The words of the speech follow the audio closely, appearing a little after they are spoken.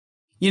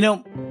You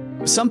know,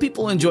 some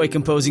people enjoy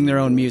composing their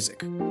own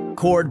music,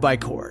 chord by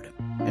chord,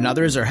 and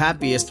others are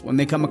happiest when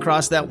they come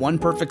across that one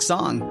perfect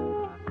song.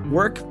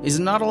 Work is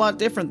not a lot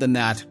different than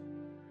that.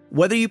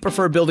 Whether you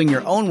prefer building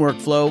your own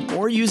workflow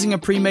or using a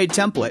pre-made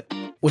template,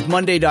 with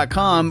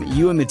Monday.com,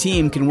 you and the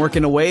team can work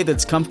in a way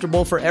that's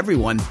comfortable for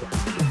everyone.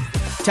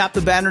 Tap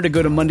the banner to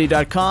go to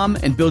Monday.com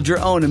and build your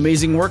own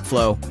amazing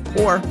workflow,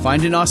 or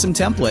find an awesome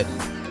template.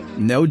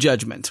 No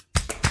judgment.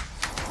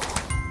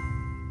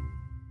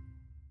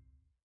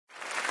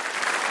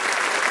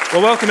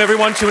 Well, welcome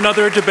everyone to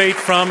another debate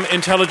from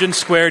Intelligence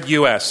Squared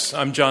US.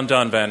 I'm John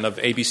Donvan of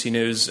ABC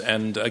News,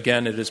 and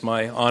again, it is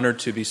my honor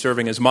to be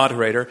serving as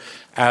moderator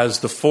as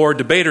the four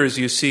debaters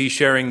you see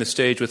sharing the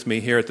stage with me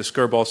here at the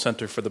Skirball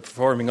Center for the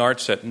Performing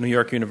Arts at New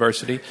York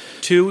University.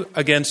 2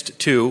 against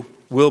 2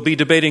 will be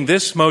debating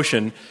this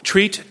motion: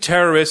 treat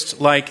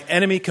terrorists like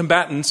enemy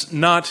combatants,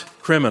 not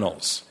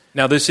criminals.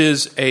 Now, this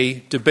is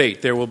a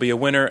debate. There will be a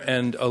winner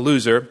and a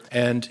loser,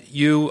 and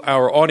you,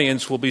 our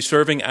audience, will be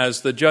serving as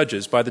the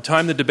judges. By the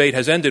time the debate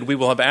has ended, we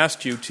will have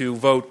asked you to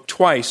vote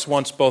twice,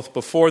 once both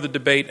before the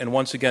debate and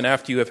once again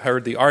after you have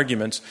heard the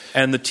arguments.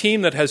 And the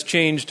team that has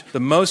changed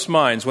the most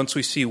minds, once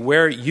we see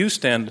where you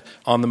stand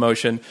on the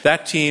motion,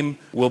 that team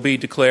will be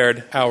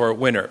declared our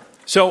winner.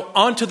 So,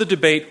 on to the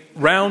debate.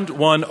 Round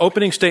 1,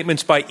 opening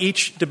statements by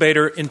each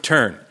debater in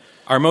turn.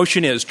 Our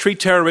motion is, treat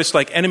terrorists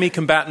like enemy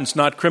combatants,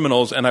 not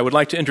criminals. And I would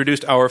like to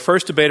introduce our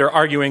first debater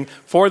arguing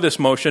for this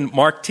motion,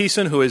 Mark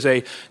Thiessen, who is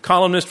a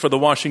columnist for The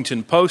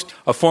Washington Post,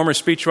 a former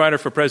speechwriter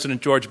for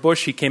President George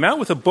Bush. He came out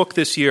with a book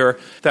this year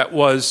that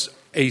was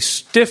a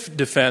stiff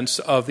defense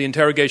of the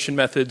interrogation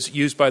methods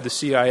used by the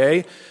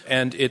CIA,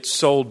 and it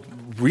sold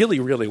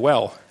really, really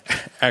well,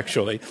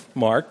 actually.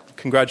 Mark,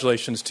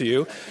 congratulations to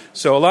you.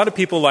 So a lot of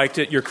people liked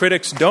it. Your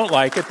critics don't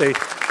like it.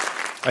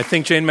 I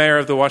think Jane Mayer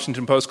of The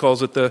Washington Post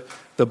calls it the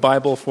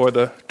Bible for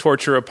the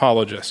torture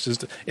apologist.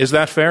 Is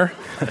that fair?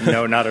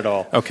 No, not at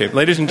all. Okay,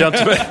 ladies and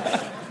gentlemen,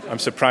 I'm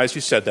surprised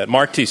you said that.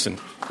 Mark Thiessen.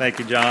 Thank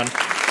you, John.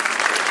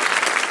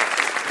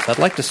 I'd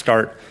like to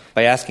start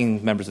by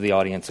asking members of the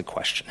audience a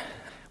question.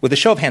 With a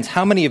show of hands,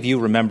 how many of you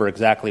remember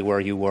exactly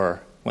where you were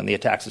when the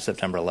attacks of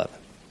September 11th?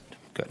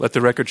 Good. Let the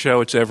record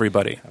show it's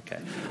everybody. Okay.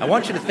 I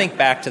want you to think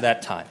back to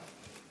that time.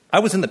 I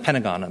was in the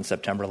Pentagon on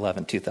September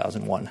 11,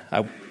 2001.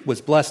 I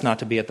was blessed not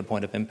to be at the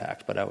point of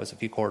impact, but I was a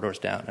few corridors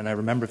down. And I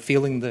remember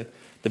feeling the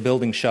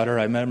building shudder.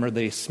 I remember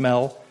the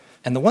smell.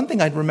 And the one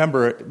thing I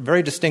remember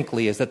very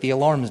distinctly is that the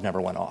alarms never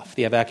went off,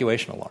 the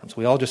evacuation alarms.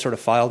 We all just sort of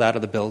filed out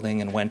of the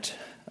building and went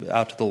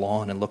out to the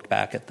lawn and looked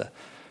back at the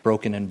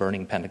broken and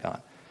burning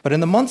Pentagon. But in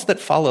the months that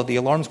followed, the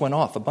alarms went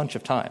off a bunch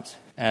of times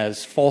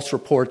as false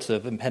reports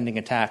of impending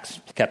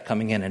attacks kept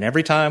coming in. And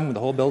every time, the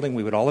whole building,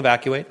 we would all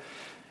evacuate,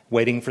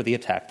 waiting for the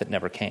attack that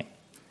never came.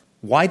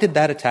 Why did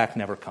that attack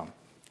never come?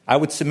 I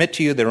would submit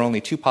to you there are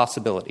only two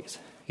possibilities.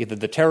 Either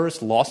the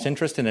terrorists lost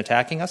interest in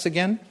attacking us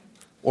again,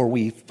 or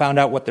we found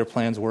out what their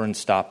plans were and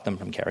stopped them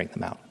from carrying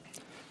them out.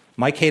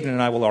 Mike Hayden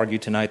and I will argue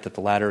tonight that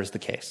the latter is the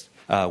case.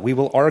 We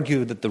will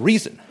argue that the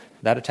reason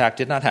that attack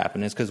did not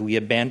happen is because we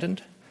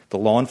abandoned the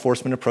law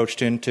enforcement approach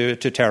to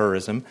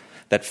terrorism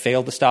that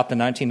failed to stop the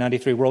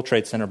 1993 World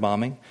Trade Center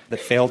bombing, that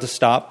failed to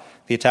stop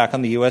the attack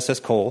on the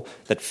USS Cole,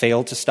 that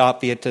failed to stop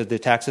the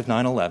attacks of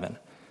 9/11,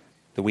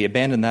 that we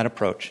abandoned that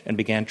approach and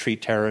began to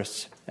treat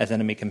terrorists as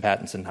enemy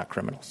combatants and not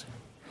criminals.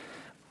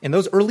 In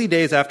those early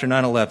days after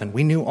 9/11,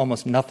 we knew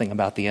almost nothing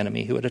about the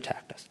enemy who had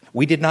attacked us.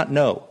 We did not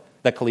know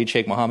that Khalid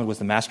Sheikh Mohammed was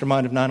the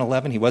mastermind of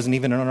 9/11. He wasn't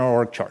even on our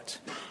org charts.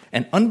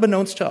 And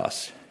unbeknownst to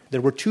us,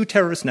 there were two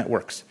terrorist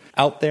networks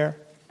out there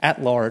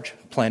at large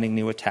planning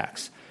new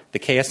attacks. The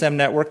KSM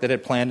network that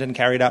had planned and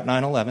carried out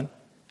 9/11,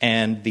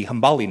 and the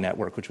Hambali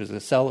network, which was a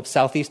cell of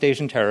Southeast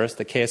Asian terrorists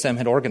that KSM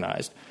had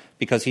organized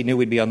because he knew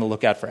we'd be on the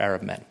lookout for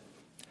Arab men.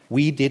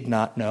 We did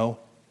not know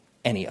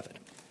any of it.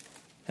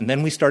 And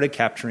then we started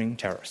capturing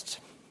terrorists.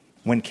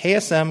 When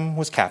KSM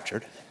was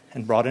captured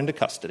and brought into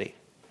custody,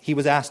 he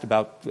was asked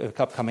about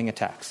upcoming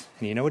attacks.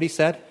 And you know what he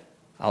said?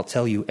 I'll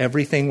tell you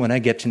everything when I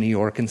get to New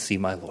York and see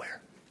my lawyer.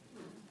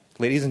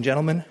 Ladies and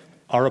gentlemen,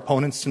 our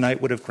opponents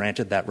tonight would have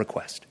granted that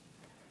request.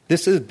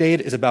 This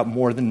debate is about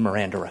more than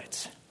Miranda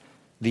rights.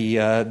 The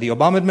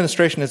Obama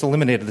administration has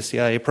eliminated the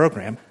CIA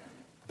program,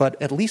 but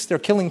at least they're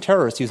killing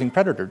terrorists using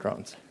Predator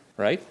drones,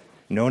 right?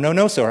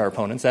 No, so our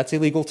opponents, that's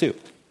illegal too.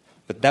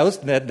 But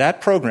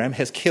that program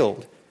has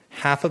killed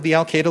half of the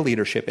al-Qaeda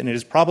leadership, and it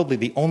is probably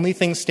the only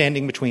thing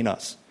standing between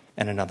us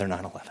and another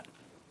 9/11.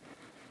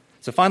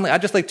 So finally,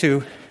 I'd just like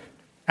to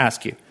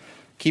ask you,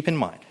 keep in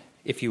mind,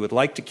 if you would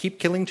like to keep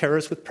killing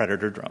terrorists with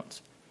Predator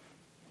drones,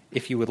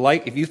 if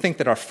you think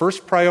that our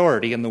first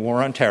priority in the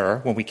war on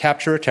terror, when we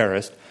capture a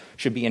terrorist,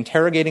 should be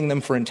interrogating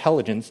them for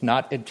intelligence,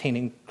 not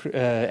obtaining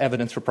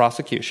evidence for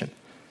prosecution,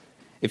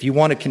 if you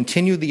want to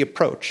continue the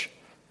approach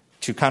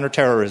to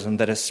counterterrorism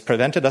that has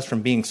prevented us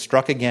from being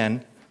struck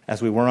again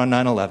as we were on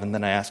 9/11,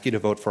 then I ask you to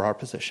vote for our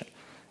position.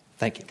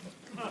 Thank you.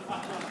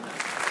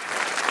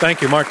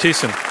 Thank you, Mark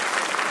Thiessen.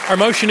 Our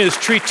motion is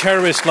treat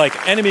terrorists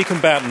like enemy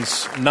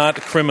combatants,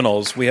 not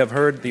criminals. We have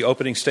heard the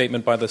opening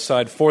statement by the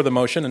side for the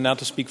motion, and now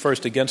to speak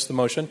first against the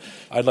motion,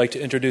 I'd like to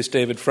introduce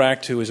David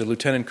Fracht, who is a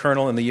lieutenant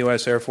colonel in the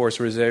U.S. Air Force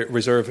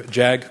Reserve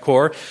JAG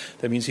Corps.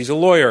 That means he's a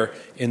lawyer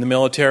in the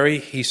military.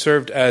 He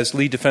served as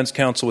lead defense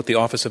counsel with the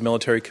Office of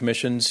Military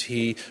Commissions.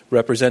 He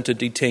represented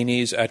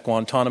detainees at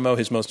Guantanamo.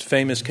 His most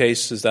famous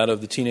case is that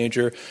of the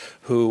teenager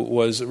who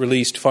was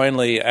released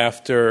finally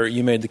after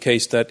you made the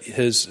case that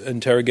his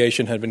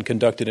interrogation had been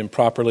conducted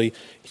improperly.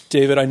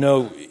 David, I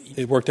know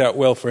it worked out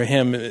well for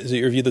him. Is it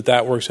your view that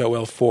that works out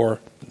well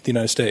for the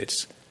United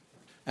States?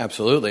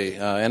 Absolutely.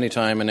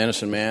 Anytime an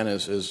innocent man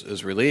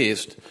is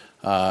released,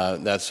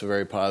 that's a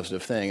very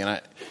positive thing. And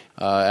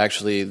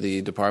actually,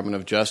 the Department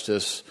of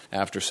Justice,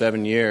 after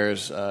 7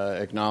 years,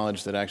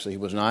 acknowledged that actually he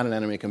was not an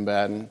enemy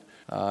combatant,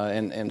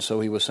 and so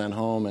he was sent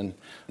home, and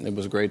it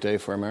was a great day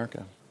for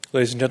America.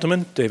 Ladies and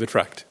gentlemen, David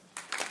Fracht.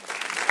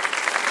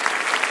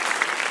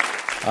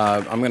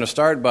 I'm going to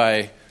start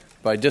by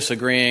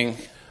disagreeing.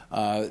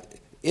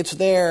 It's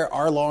there,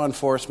 our law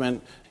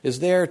enforcement is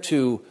there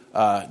to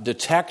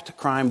detect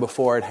crime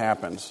before it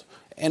happens.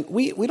 And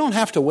we don't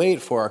have to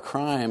wait for a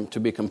crime to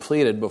be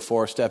completed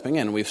before stepping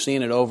in. We've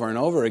seen it over and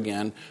over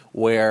again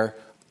where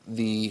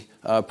the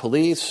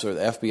police or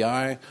the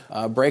FBI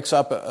breaks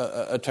up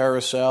a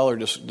terrorist cell or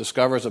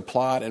discovers a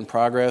plot in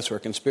progress or a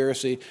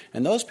conspiracy,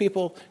 and those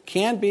people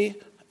can be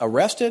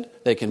arrested,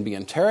 they can be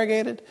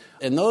interrogated,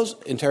 and those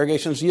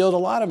interrogations yield a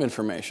lot of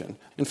information.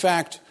 In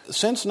fact,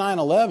 since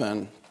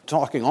 9/11,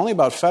 talking only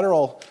about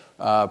federal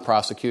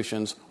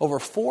prosecutions, over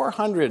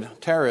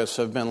 400 terrorists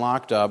have been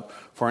locked up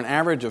for an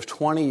average of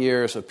 20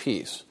 years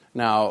apiece.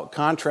 Now,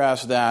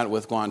 contrast that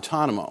with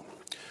Guantanamo,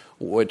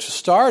 which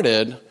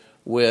started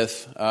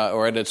with,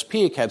 or at its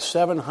peak, had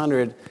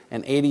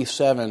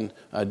 787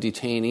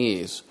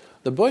 detainees.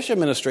 The Bush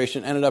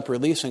administration ended up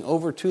releasing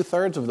over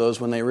two-thirds of those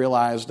when they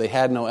realized they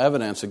had no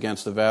evidence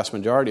against the vast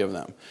majority of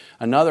them.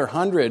 Another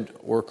 100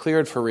 were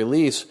cleared for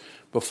release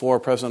before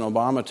President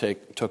Obama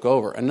took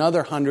over.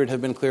 Another 100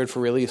 have been cleared for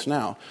release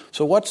now.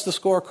 So what's the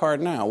scorecard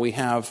now? We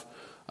have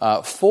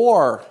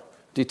 4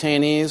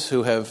 detainees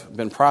who have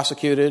been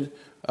prosecuted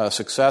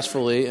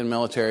successfully in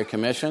military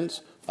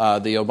commissions.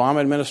 The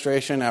Obama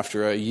administration,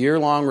 after a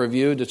year-long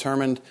review,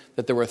 determined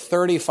that there were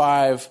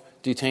 35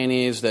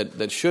 detainees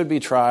that should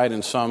be tried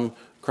in some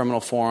criminal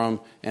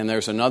forum, and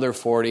there's another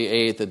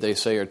 48 that they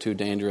say are too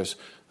dangerous.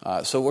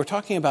 So we're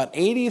talking about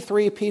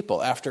 83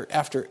 people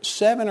after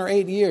 7 or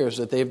 8 years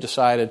that they've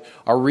decided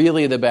are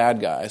really the bad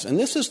guys. And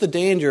this is the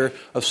danger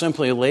of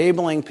simply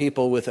labeling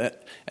people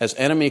as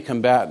enemy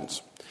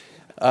combatants.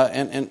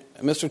 And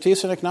Mr.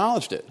 Thiessen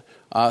acknowledged it.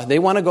 They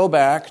want to go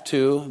back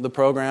to the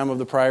program of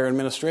the prior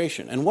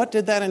administration. And what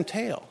did that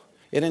entail?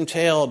 It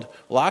entailed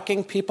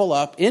locking people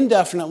up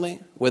indefinitely,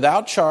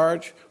 without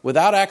charge,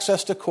 without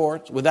access to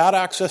courts, without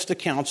access to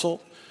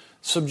counsel,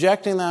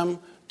 subjecting them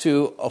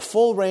to a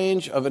full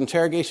range of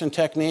interrogation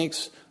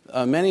techniques,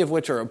 many of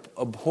which are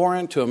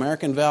abhorrent to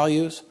American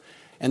values.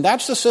 And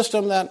that's the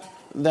system that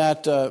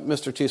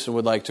Mr. Thiessen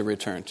would like to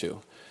return to.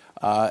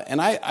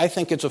 And I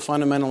think it's a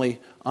fundamentally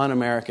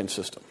un-American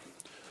system.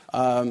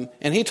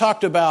 And he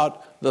talked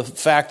about the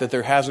fact that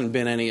there hasn't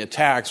been any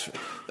attacks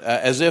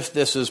as if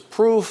this is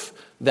proof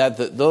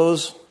that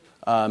those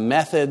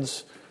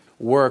methods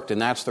worked,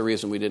 and that's the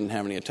reason we didn't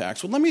have any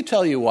attacks. Well, let me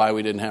tell you why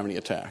we didn't have any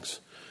attacks.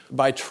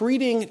 By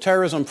treating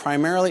terrorism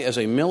primarily as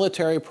a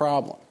military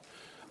problem,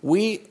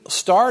 we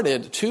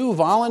started 2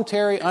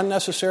 voluntary,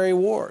 unnecessary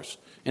wars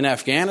in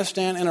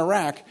Afghanistan and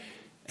Iraq,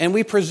 and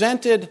we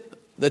presented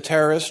the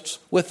terrorists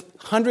with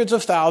hundreds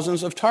of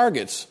thousands of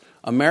targets,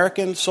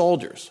 American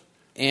soldiers.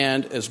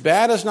 And as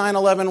bad as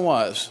 9/11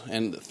 was,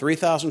 and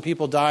 3,000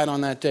 people died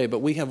on that day, but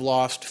we have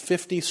lost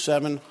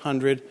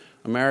 5,700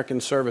 American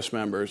service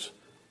members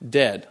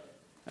dead.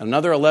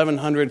 Another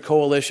 1,100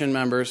 coalition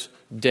members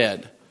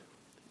dead.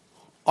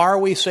 Are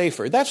we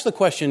safer? That's the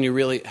question you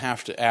really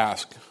have to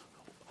ask.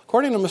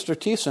 According to Mr.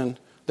 Thiessen,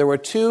 there were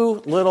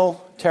 2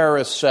 little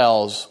terrorist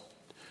cells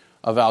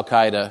of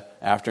al-Qaeda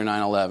after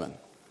 9/11.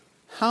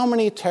 How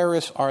many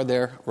terrorists are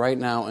there right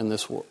now in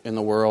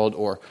the world,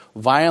 or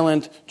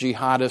violent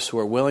jihadists who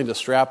are willing to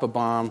strap a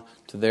bomb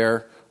to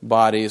their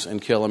bodies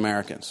and kill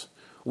Americans?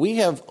 We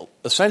have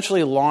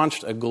essentially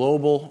launched a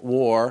global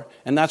war,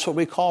 and that's what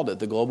we called it,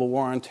 the global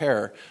war on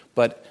terror.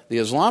 But the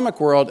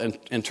Islamic world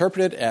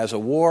interpreted it as a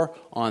war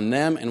on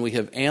them, and we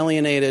have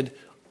alienated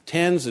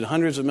tens and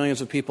hundreds of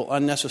millions of people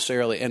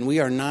unnecessarily, and we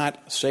are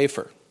not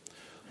safer.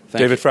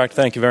 David Fracht,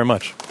 thank you very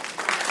much.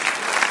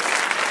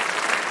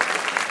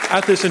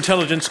 At this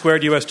Intelligence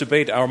Squared U.S.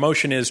 debate, our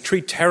motion is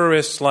treat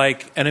terrorists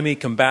like enemy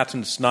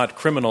combatants, not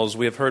criminals.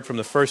 We have heard from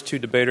the first 2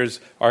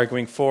 debaters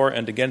arguing for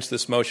and against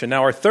this motion.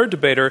 Now, our third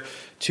debater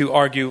to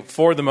argue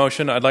for the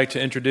motion, I'd like to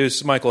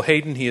introduce Michael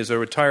Hayden. He is a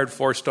retired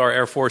 4-star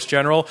Air Force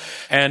general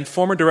and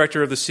former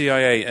director of the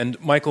CIA.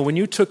 And, Michael, when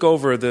you took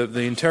over,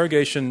 the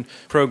interrogation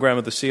program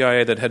of the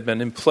CIA that had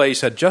been in place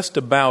had just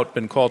about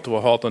been called to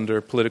a halt under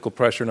political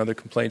pressure and other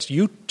complaints.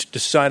 You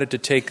decided to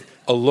take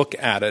a look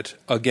at it,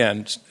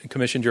 again,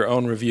 commissioned your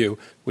own review,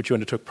 which you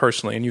undertook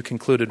personally, and you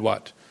concluded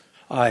what?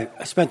 I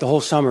spent the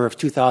whole summer of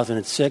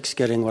 2006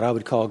 getting what I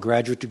would call a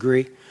graduate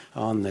degree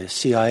on the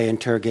CIA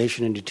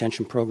interrogation and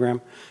detention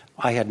program.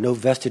 I had no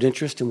vested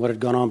interest in what had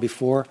gone on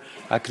before.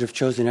 I could have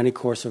chosen any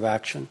course of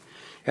action.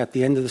 At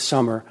the end of the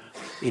summer,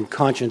 in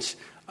conscience,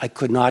 I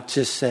could not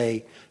just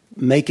say,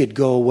 make it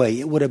go away.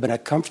 It would have been a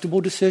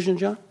comfortable decision,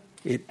 John.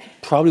 It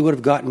probably would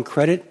have gotten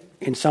credit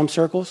in some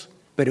circles,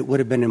 but it would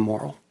have been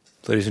immoral.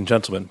 Ladies and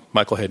gentlemen,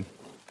 Michael Hayden.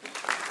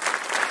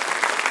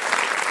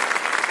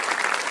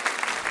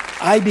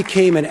 I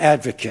became an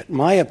advocate.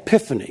 My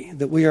epiphany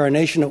that we are a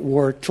nation at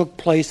war took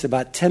place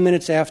about 10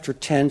 minutes after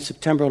 10,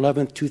 September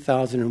 11th,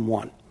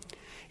 2001.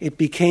 It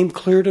became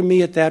clear to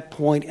me at that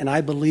point, and I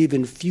believe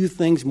in few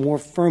things more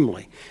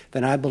firmly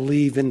than I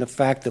believe in the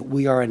fact that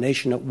we are a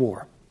nation at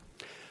war.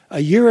 A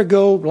year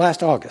ago,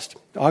 last August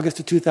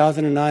of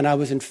 2009, I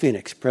was in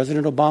Phoenix.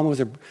 President Obama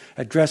was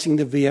addressing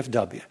the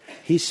VFW.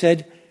 He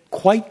said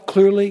quite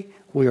clearly,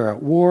 we are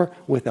at war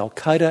with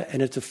al-Qaeda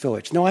and its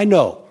affiliates. Now, I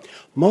know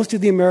most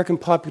of the American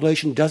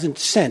population doesn't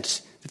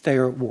sense that they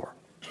are at war.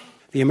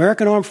 The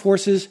American armed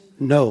forces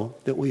know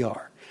that we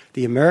are.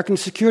 The American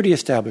security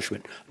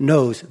establishment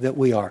knows that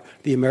we are.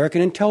 The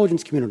American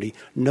intelligence community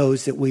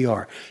knows that we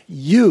are.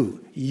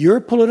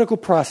 Your political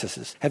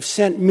processes have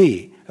sent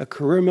me, a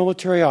career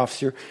military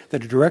officer, the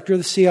director of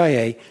the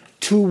CIA,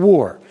 to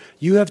war.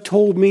 You have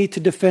told me to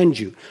defend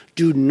you.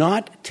 Do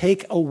not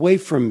take away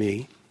from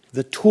me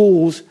the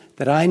tools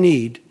that I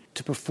need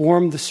to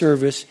perform the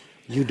service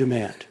you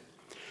demand.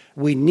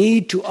 We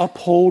need to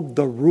uphold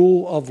the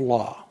rule of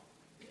law.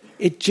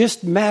 It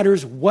just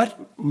matters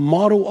what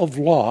model of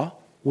law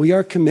we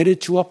are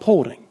committed to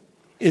upholding.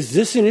 Is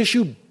this an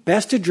issue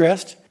best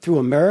addressed through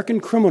American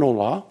criminal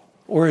law,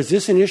 or is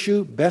this an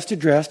issue best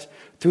addressed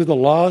through the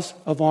laws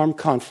of armed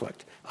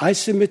conflict? I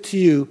submit to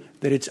you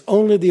that it's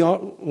only the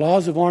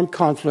laws of armed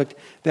conflict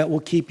that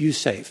will keep you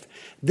safe.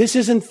 This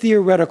isn't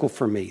theoretical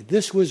for me.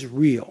 This was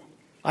real.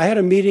 I had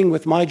a meeting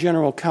with my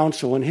general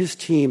counsel and his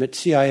team at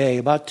CIA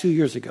about 2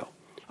 years ago.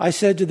 I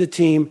said to the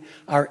team,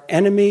 our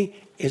enemy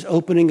is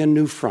opening a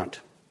new front.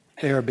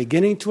 They are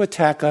beginning to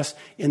attack us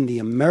in the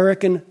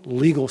American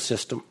legal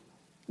system.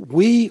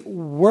 We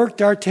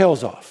worked our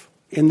tails off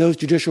in those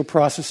judicial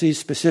processes,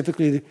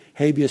 specifically the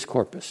habeas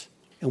corpus.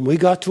 And we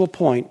got to a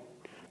point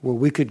where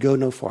we could go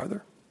no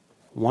farther.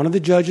 One of the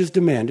judges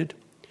demanded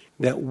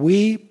that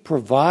we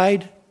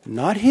provide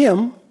not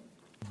him,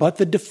 but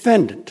the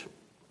defendant,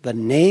 the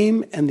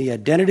name and the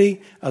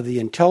identity of the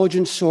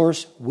intelligence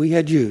source we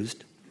had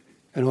used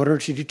in order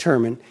to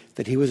determine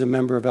that he was a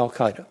member of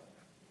al-Qaeda.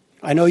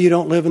 I know you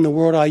don't live in the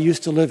world I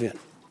used to live in,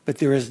 but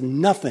there is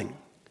nothing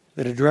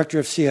that a director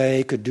of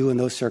CIA could do in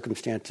those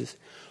circumstances.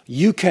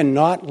 You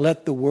cannot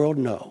let the world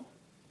know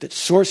that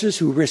sources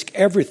who risk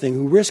everything,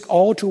 who risk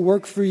all to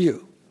work for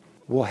you,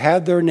 will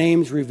have their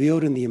names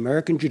revealed in the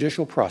American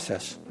judicial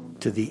process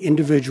to the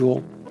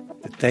individual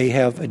that they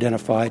have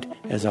identified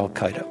as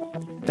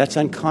al-Qaeda. That's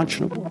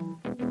unconscionable.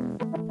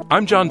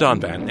 I'm John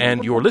Donvan,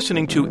 and you're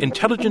listening to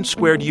Intelligence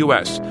Squared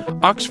U.S.,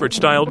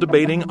 Oxford-style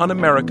debating on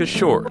America's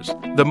shores.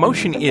 The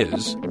motion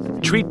is,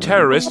 treat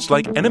terrorists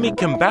like enemy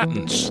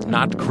combatants,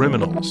 not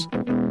criminals.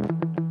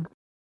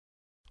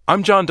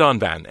 I'm John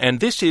Donvan, and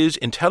this is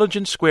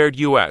Intelligence Squared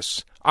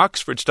U.S.,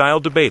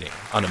 Oxford-style debating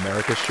on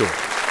America's shores.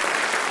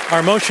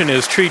 Our motion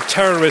is treat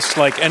terrorists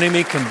like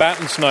enemy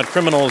combatants, not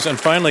criminals. And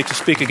finally, to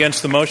speak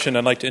against the motion,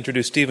 I'd like to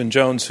introduce Stephen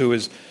Jones, who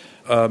is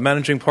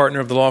managing partner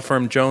of the law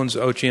firm Jones,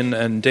 Ochian,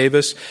 and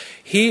Davis.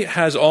 He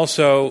has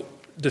also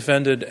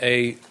defended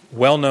a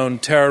well-known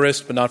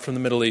terrorist, but not from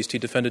the Middle East. He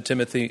defended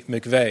Timothy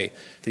McVeigh,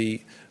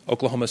 the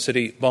Oklahoma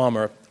City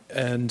bomber.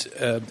 And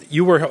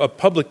you were a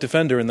public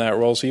defender in that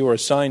role, so you were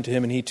assigned to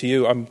him and he to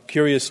you. I'm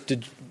curious,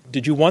 did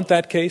you want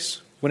that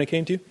case when it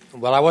came to you?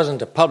 Well, I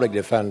wasn't a public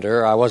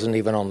defender. I wasn't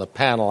even on the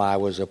panel. I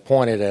was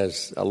appointed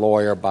as a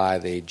lawyer by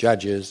the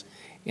judges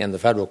in the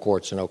federal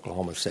courts in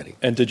Oklahoma City.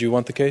 And did you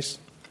want the case?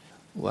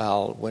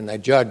 Well, when a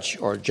judge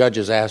or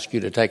judges ask you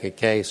to take a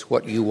case,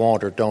 what you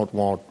want or don't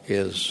want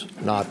is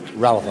not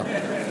relevant.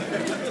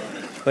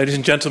 Ladies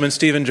and gentlemen,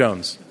 Stephen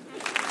Jones.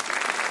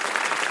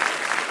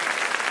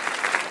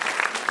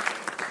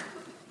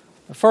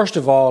 First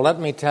of all, let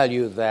me tell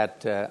you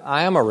that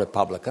I am a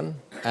Republican,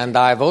 and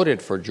I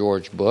voted for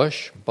George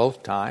Bush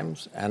both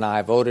times, and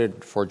I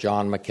voted for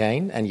John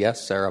McCain, and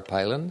yes, Sarah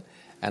Palin,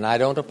 and I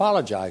don't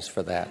apologize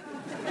for that.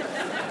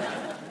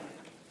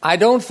 I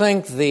don't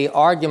think the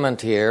argument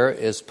here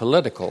is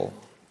political.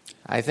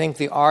 I think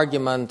the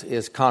argument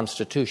is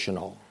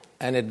constitutional,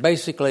 and it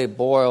basically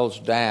boils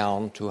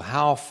down to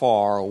how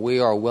far we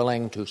are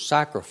willing to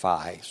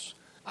sacrifice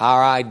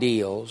our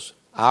ideals,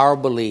 our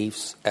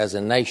beliefs as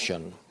a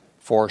nation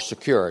for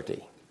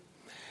security.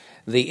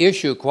 The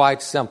issue,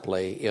 quite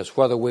simply, is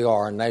whether we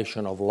are a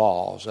nation of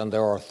laws, and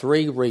there are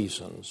three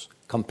reasons,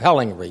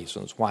 compelling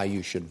reasons, why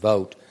you should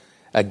vote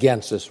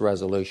against this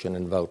resolution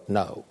and vote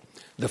no.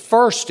 The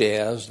first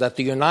is that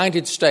the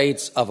United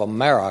States of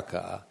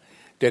America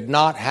did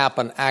not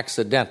happen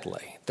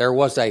accidentally. There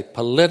was a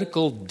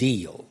political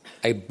deal,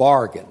 a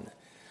bargain.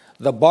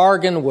 The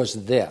bargain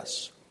was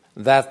this,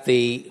 that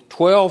the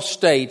 12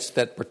 states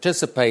that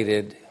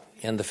participated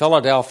in the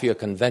Philadelphia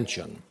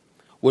Convention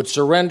would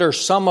surrender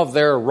some of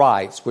their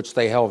rights, which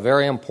they held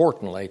very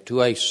importantly,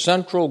 to a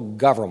central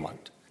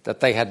government that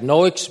they had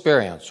no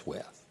experience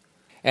with.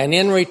 And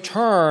in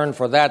return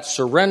for that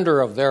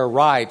surrender of their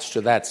rights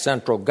to that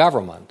central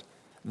government,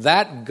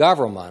 that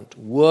government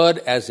would,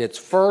 as its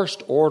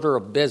first order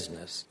of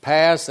business,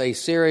 pass a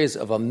series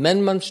of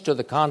amendments to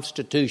the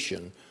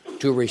Constitution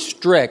to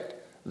restrict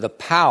the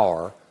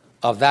power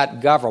of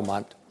that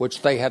government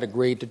which they had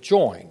agreed to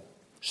join.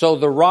 So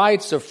the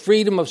rights of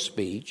freedom of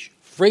speech,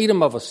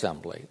 freedom of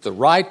assembly, the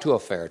right to a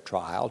fair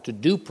trial, to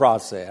due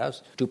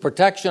process, to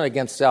protection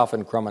against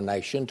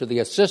self-incrimination, to the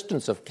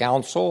assistance of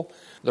counsel,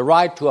 the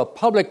right to a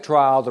public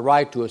trial, the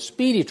right to a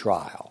speedy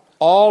trial,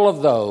 all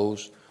of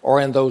those are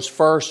in those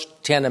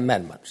first 10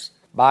 amendments.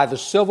 By the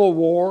Civil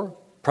War,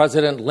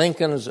 President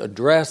Lincoln's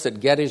address at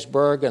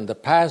Gettysburg, and the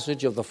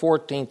passage of the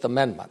 14th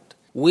Amendment,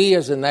 we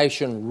as a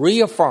nation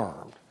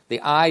reaffirmed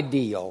the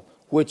ideal,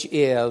 which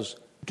is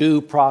due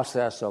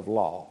process of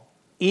law,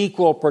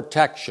 equal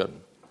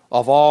protection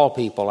of all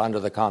people under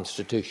the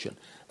Constitution.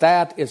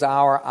 That is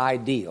our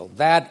ideal.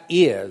 That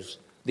is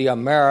the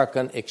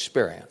American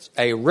experience,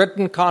 a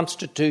written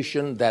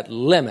Constitution that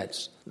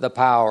limits the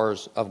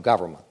powers of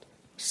government.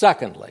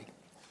 Secondly,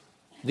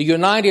 the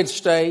United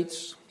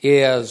States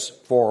is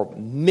for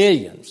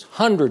millions,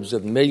 hundreds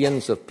of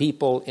millions of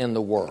people in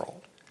the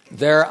world,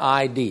 their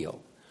ideal.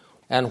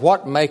 And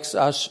what makes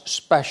us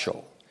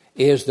special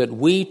is that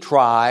we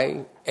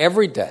try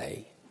every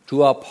day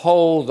to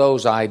uphold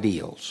those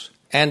ideals.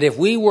 And if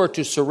we were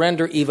to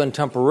surrender even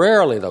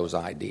temporarily those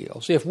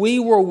ideals, if we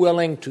were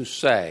willing to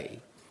say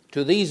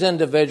to these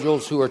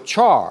individuals who are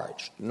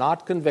charged,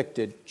 not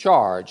convicted,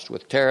 charged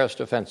with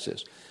terrorist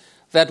offenses,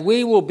 that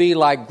we will be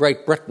like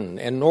Great Britain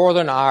in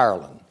Northern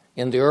Ireland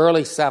in the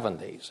early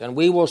 70s, and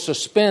we will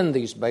suspend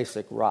these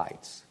basic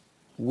rights,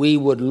 we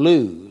would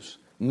lose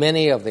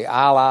many of the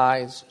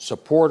allies,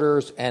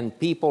 supporters, and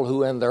people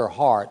who in their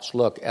hearts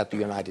look at the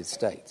United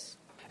States.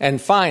 And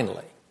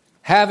finally,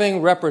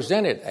 having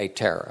represented a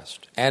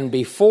terrorist, and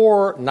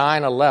before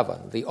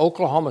 9/11, the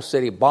Oklahoma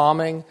City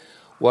bombing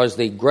was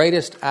the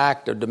greatest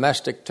act of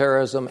domestic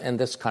terrorism in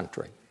this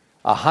country.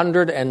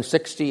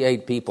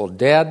 168 people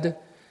dead,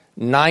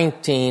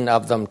 19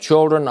 of them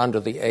children under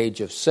the age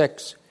of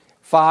 6,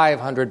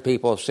 500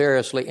 people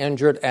seriously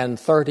injured, and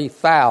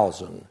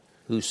 30,000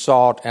 who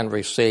sought and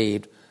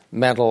received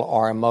mental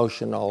or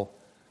emotional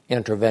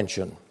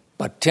intervention.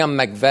 But Tim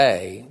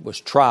McVeigh was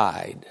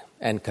tried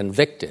and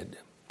convicted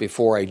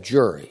before a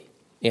jury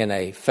in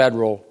a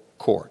federal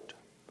court.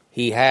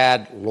 He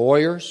had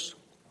lawyers.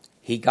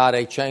 He got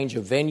a change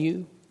of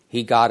venue.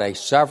 He got a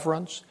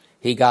severance.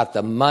 He got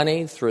the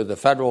money through the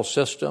federal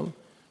system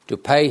to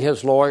pay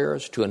his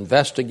lawyers, to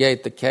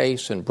investigate the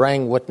case and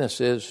bring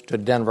witnesses to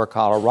Denver,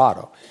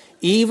 Colorado.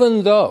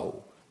 Even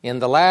though in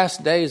the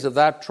last days of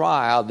that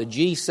trial, the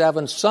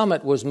G7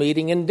 summit was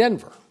meeting in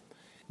Denver.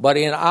 But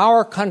in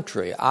our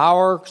country,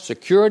 our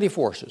security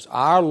forces,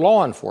 our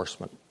law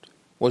enforcement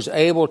was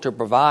able to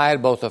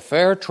provide both a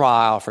fair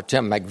trial for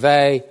Tim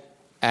McVeigh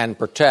and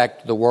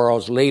protect the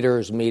world's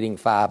leaders meeting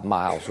 5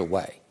 miles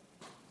away.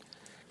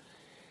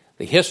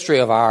 The history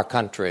of our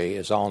country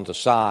is on the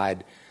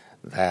side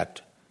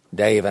that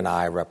Dave and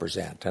I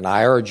represent, and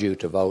I urge you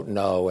to vote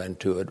no and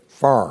to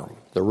affirm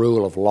the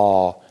rule of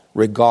law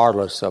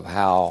regardless of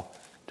how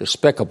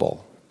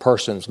despicable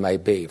persons may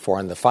be, for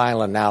in the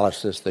final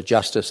analysis, the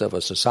justice of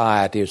a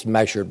society is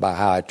measured by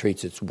how it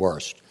treats its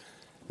worst,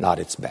 not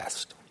its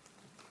best.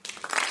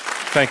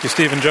 Thank you,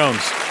 Stephen Jones.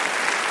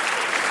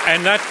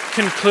 And that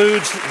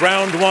concludes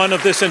round one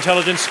of this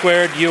Intelligence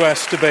Squared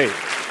U.S. debate.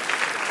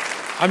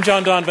 I'm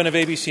John Donvan of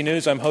ABC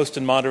News. I'm host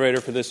and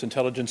moderator for this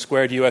Intelligence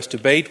Squared U.S.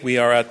 debate. We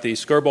are at the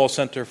Skirball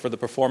Center for the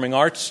Performing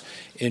Arts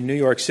in New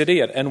York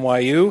City at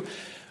NYU.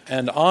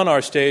 And on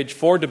our stage,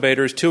 4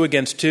 debaters, 2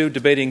 against 2,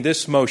 debating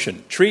this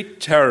motion: treat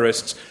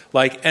terrorists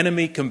like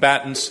enemy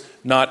combatants,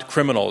 not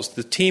criminals.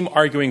 The team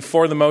arguing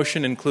for the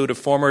motion include a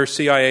former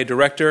CIA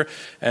director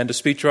and a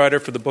speechwriter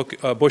for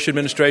the Bush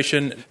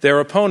administration. Their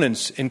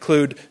opponents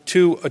include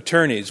 2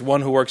 attorneys,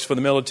 one who works for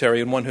the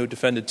military and one who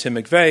defended Tim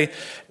McVeigh.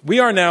 We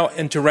are now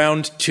into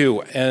round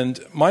 2, and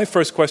my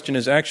first question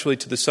is actually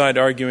to the side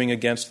arguing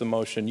against the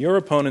motion. Your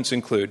opponents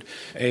include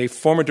a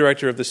former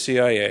director of the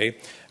CIA,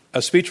 a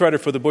speechwriter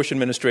for the Bush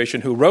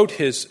administration who wrote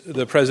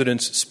the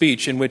president's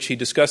speech in which he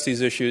discussed these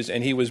issues,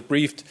 and he was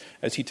briefed,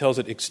 as he tells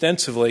it,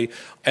 extensively,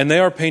 and they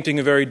are painting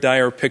a very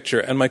dire picture.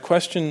 And my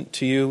question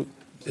to you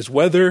is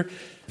whether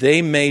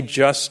they may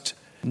just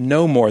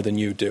know more than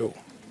you do.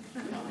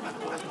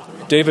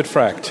 David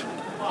Frakt.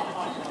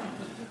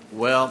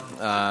 Well,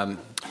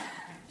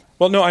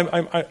 no,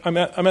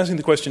 I'm asking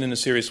the question in a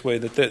serious way,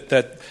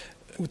 that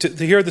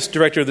to hear this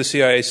director of the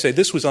CIA say,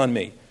 this was on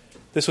me.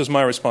 This was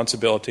my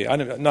responsibility.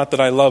 Not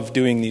that I love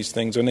doing these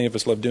things, or any of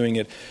us love doing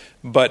it,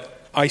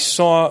 but I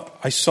saw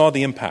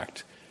the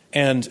impact.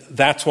 And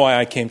that's why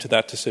I came to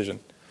that decision.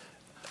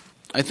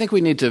 I think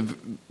we need to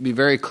be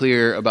very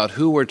clear about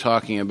who we're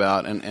talking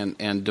about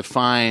and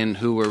define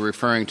who we're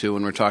referring to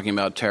when we're talking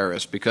about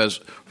terrorists, because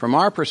from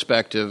our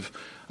perspective,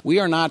 we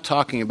are not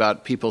talking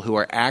about people who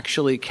are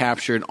actually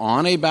captured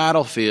on a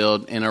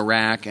battlefield in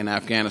Iraq and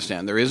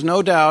Afghanistan. There is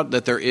no doubt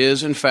that there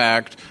is, in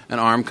fact, an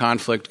armed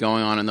conflict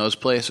going on in those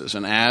places.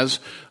 And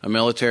as a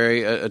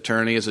military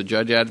attorney, as a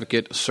judge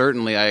advocate,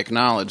 certainly I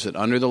acknowledge that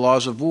under the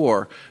laws of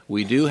war,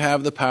 we do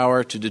have the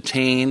power to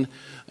detain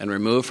and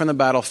remove from the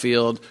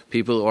battlefield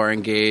people who are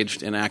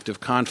engaged in active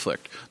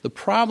conflict. The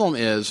problem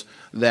is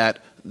that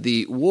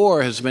the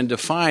war has been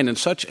defined in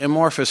such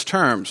amorphous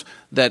terms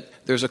that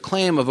there's a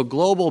claim of a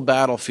global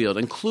battlefield,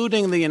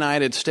 including the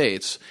United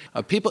States.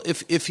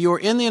 If you're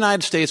in the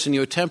United States and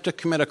you attempt to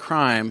commit a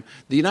crime,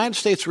 the United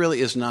States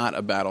really is not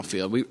a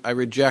battlefield. I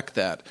reject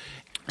that.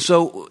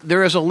 So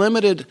there is a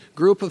limited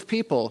group of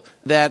people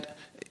that,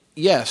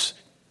 yes,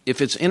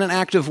 if it's in an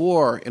active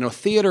war, in a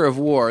theater of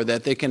war,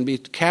 that they can be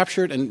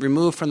captured and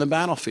removed from the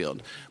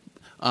battlefield.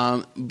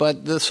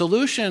 But the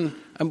solution,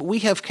 we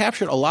have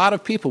captured a lot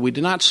of people. We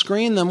did not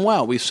screen them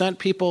well. We sent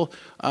people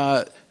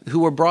who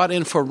were brought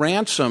in for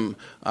ransom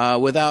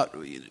without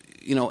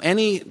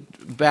any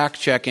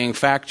back-checking,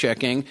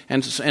 fact-checking,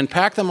 and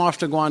packed them off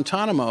to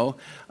Guantanamo.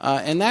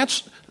 And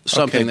that's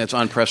something that's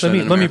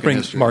unprecedented in American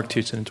history. Mark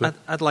Tewson into it.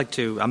 I'd like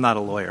to – I'm not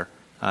a lawyer.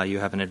 You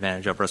have an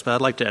advantage over us, but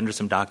I'd like to enter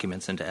some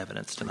documents into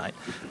evidence tonight.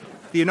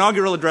 The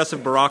inaugural address of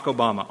Barack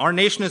Obama. Our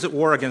nation is at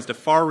war against a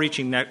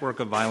far-reaching network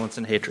of violence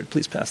and hatred.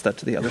 Please pass that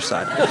to the other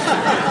side.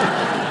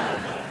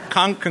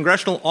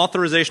 Congressional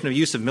authorization of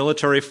use of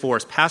military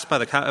force passed by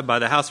the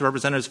House of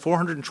Representatives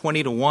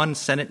 420-1,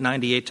 Senate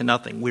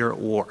 98-0. We are at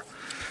war.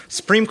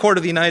 Supreme Court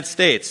of the United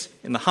States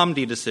in the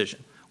Hamdi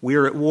decision. We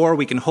are at war.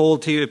 We can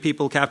hold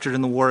people captured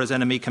in the war as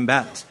enemy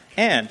combatants.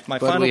 And my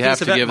final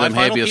piece of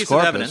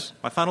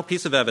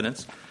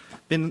evidence,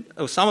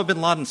 Osama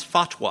bin Laden's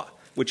fatwa,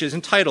 which is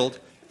entitled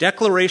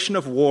Declaration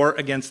of War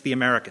Against the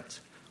Americans.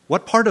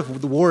 What part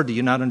of the war do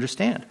you not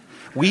understand?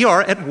 We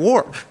are at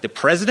war. The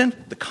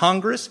president, the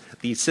Congress,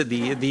 the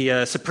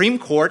Supreme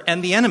Court,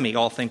 and the enemy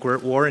all think we're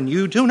at war, and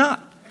you do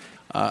not.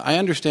 I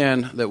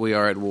understand that we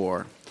are at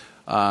war.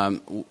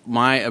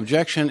 My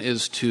objection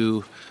is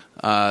to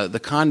the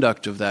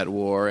conduct of that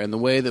war and the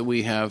way that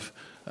we have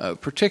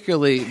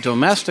particularly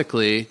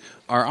domestically,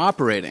 are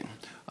operating.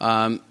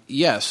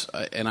 Yes,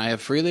 and I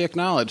have freely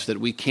acknowledged that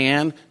we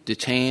can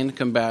detain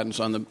combatants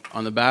on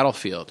the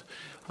battlefield.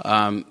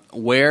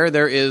 Where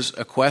there is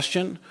a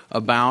question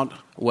about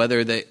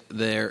whether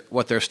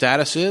what their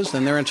status is,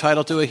 then they're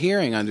entitled to a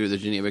hearing under the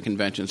Geneva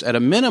Conventions. At a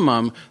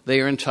minimum,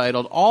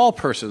 all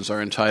persons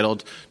are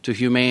entitled to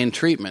humane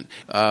treatment.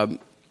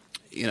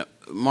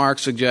 Mark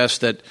suggests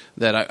that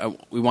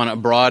we want to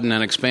broaden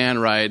and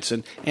expand rights,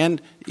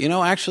 and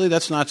actually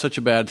that's not such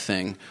a bad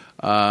thing.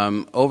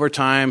 Over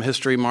time,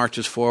 history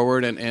marches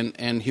forward,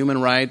 and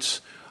human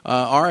rights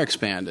are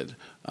expanded,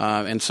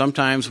 and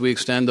sometimes we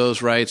extend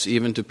those rights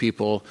even to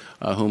people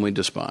whom we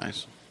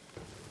despise.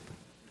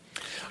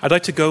 I'd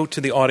like to go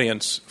to the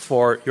audience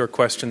for your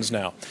questions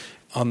now.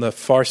 On the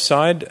far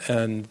side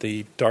and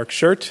the dark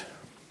shirt.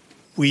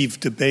 We've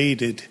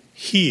debated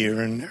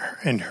here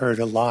and heard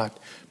a lot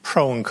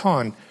pro and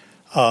con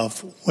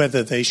of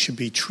whether they should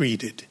be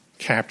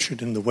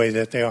captured in the way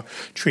that they are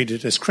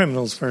treated as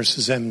criminals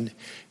versus enemy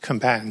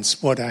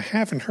combatants. What I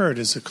haven't heard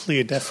is a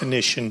clear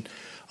definition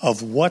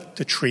of what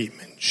the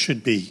treatment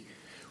should be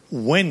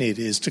when it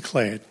is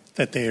declared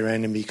that they are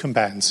enemy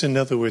combatants. In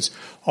other words,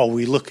 are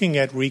we looking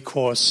at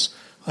recourse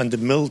under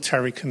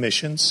military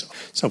commissions?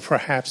 So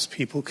perhaps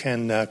people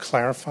can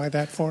clarify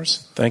that for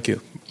us. Thank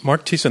you.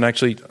 Mark Thiessen,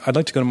 actually, I'd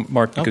like to go to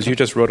Mark because you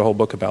just wrote a whole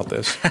book about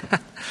this.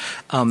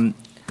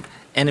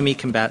 Enemy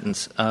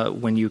combatants,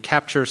 when you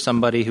capture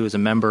somebody who is a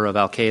member of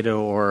Al-Qaeda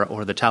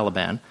or the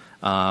Taliban,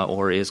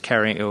 or is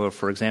carrying, or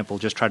for example,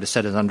 just tried to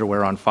set his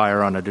underwear on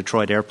fire on a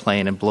Detroit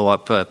airplane and blow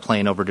up a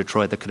plane over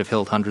Detroit that could have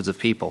killed hundreds of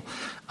people,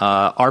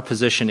 our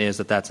position is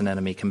that that's an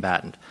enemy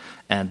combatant.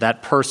 And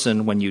that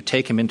person, when you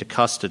take him into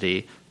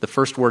custody, the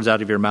first words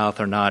out of your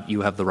mouth are not,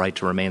 "You have the right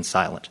to remain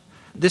silent."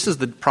 This is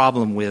the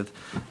problem with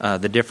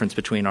the difference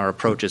between our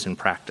approaches in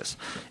practice,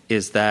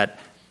 is that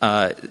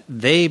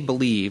they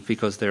believe,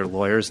 because they're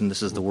lawyers and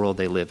this is the world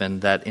they live in,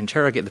 that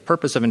the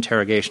purpose of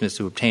interrogation is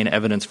to obtain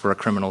evidence for a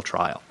criminal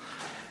trial.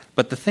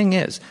 But the thing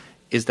is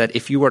that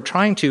if you are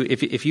trying to,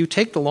 if you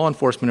take the law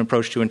enforcement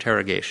approach to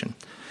interrogation,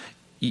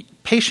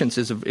 patience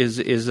is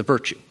a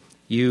virtue.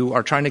 You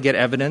are trying to get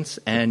evidence,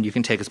 and you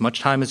can take as much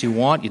time as you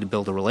want. You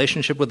build a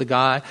relationship with the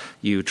guy.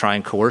 You try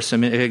and coerce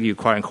him. You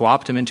try and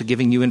co-opt him into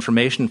giving you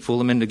information,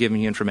 fool him into giving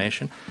you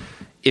information.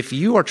 If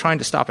you are trying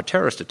to stop a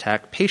terrorist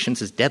attack,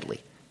 patience is deadly.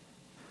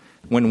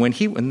 When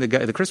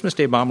the Christmas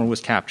Day bomber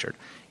was captured,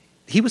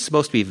 he was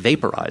supposed to be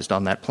vaporized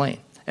on that plane.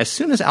 As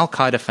soon as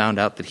Al-Qaeda found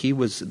out that he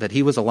was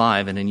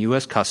alive and in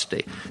U.S.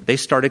 custody, they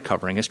started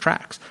covering his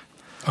tracks.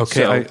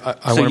 Okay, So, I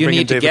so want you bring in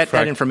need to David get Frakt.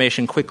 that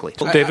information quickly.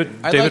 David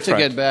I'd like to Frakt.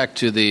 get back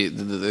to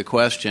the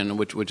question,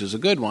 which is a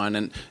good one,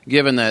 and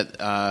given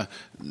that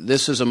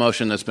this is a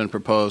motion that's been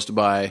proposed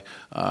by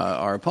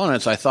our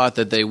opponents, I thought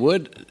that they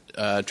would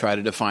try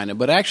to define it.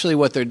 But actually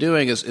what they're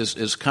doing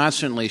is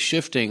constantly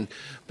shifting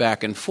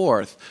back and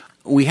forth.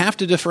 We have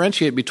to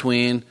differentiate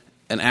between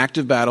an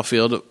active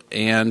battlefield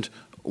and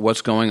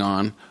what's going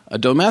on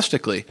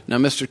domestically. Now,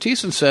 Mr.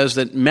 Thiessen says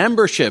that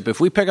membership,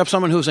 if we pick up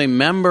someone who's a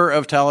member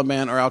of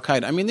Taliban or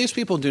Al-Qaeda, I mean, these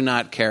people do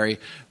not carry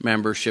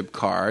membership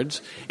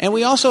cards. And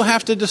we also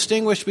have to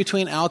distinguish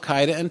between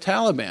Al-Qaeda and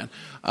Taliban.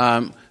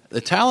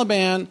 The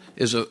Taliban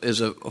is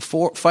a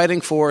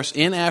fighting force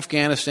in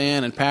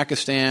Afghanistan and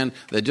Pakistan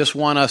that just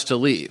want us to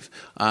leave.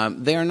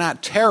 They are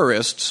not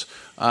terrorists.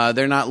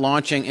 They're not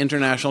launching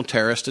international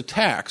terrorist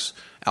attacks.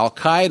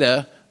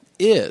 Al-Qaeda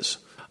is.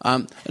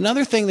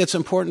 Another thing that's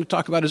important to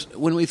talk about is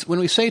when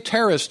we say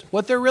terrorist,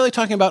 what they're really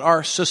talking about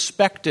are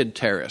suspected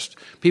terrorists,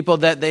 people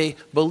that they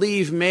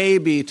believe may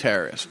be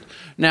terrorists.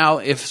 Now,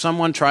 if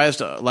someone tries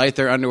to light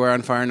their underwear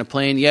on fire in a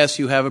plane, yes,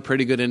 you have a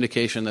pretty good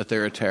indication that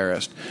they're a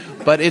terrorist.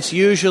 But it's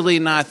usually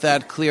not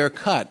that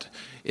clear-cut.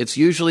 It's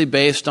usually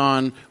based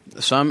on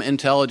some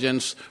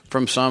intelligence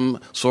from some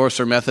source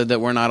or method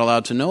that we're not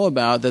allowed to know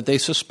about that they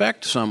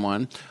suspect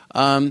someone.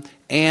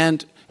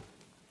 And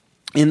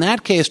in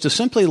that case, to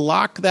simply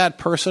lock that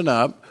person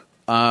up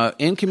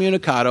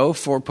incommunicado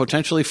for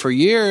potentially for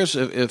years,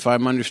 if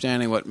I'm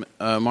understanding what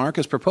Mark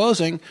is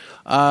proposing,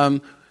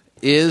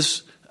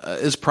 is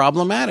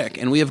problematic.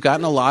 And we have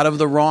gotten a lot of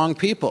the wrong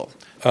people.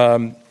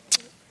 In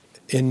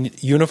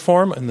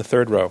uniform in the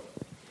third row.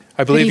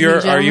 I believe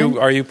are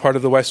you part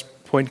of the West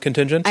Point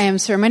contingent? I am,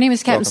 sir. My name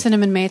is Captain Welcome.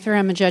 Cinnamon Mather.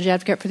 I'm a judge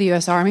advocate for the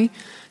U.S. Army,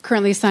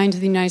 currently assigned to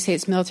the United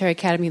States Military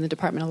Academy in the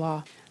Department of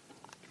Law.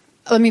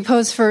 Let me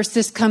pose first,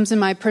 this comes in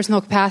my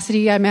personal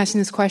capacity. I'm asking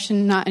this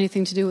question, not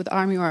anything to do with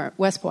Army or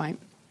West Point.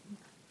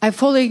 I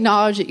fully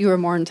acknowledge that you are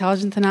more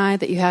intelligent than I,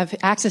 that you have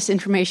access to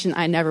information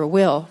I never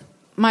will.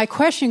 My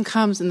question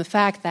comes in the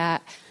fact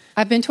that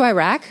I've been to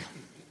Iraq,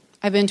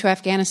 I've been to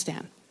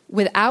Afghanistan.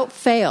 Without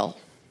fail,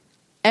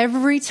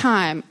 every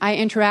time I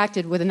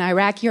interacted with an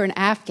Iraqi or an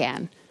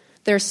Afghan,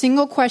 their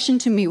single question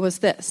to me was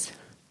this: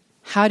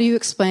 how do you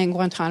explain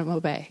Guantanamo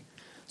Bay?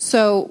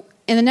 So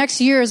in the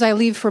next year, as I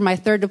leave for my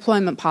third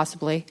deployment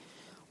possibly,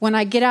 when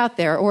I get out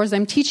there, or as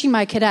I'm teaching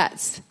my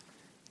cadets,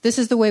 this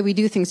is the way we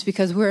do things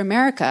because we're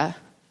America,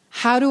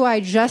 how do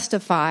I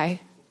justify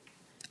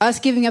us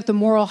giving up the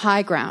moral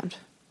high ground?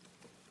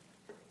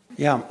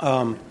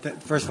 Yeah,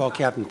 first of all,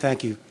 Captain,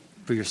 thank you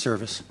for your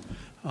service.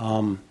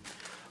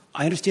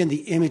 I understand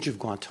the image of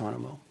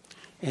Guantanamo,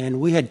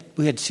 and we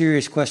had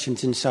serious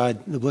questions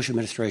inside the Bush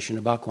administration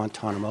about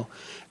Guantanamo.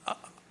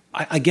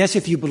 I guess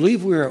if you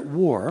believe we're at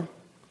war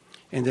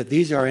and that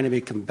these are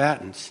enemy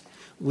combatants,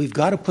 we've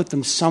got to put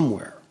them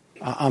somewhere.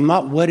 I'm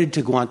not wedded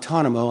to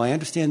Guantanamo. I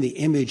understand the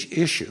image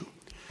issue.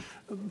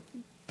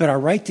 But our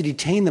right to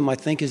detain them, I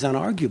think, is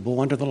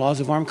unarguable under the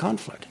laws of armed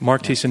conflict.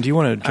 Mark Thiessen, do you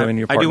want to join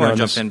your partner? I do want to on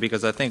jump this? in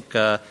because I think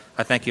I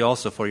thank you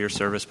also for your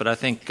service. But I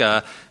think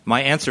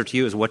my answer to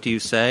you is, what do you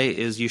say?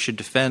 Is you should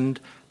defend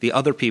the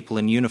other people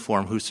in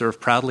uniform who serve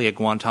proudly at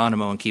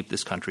Guantanamo and keep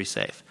this country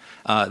safe.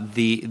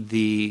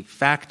 The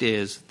fact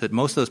is that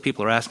most of those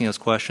people are asking us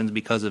questions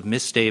because of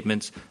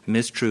misstatements,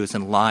 mistruths,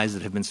 and lies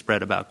that have been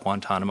spread about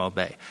Guantanamo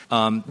Bay.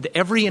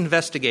 Every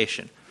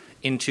investigation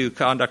into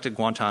conduct at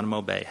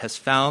Guantanamo Bay has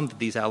found that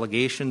these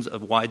allegations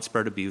of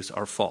widespread abuse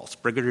are false.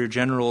 Brigadier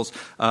Generals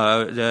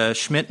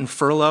Schmidt and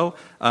Furlow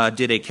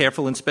did a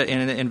careful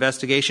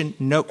investigation.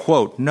 No,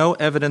 quote, no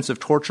evidence of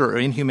torture or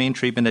inhumane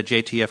treatment at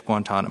JTF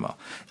Guantanamo.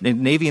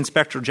 Navy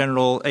Inspector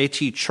General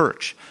A.T.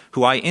 Church,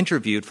 who I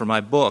interviewed for my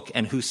book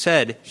and who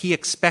said he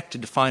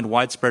expected to find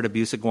widespread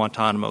abuse at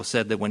Guantanamo,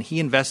 said that when he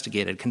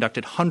investigated,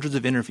 conducted hundreds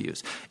of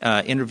interviews,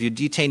 interviewed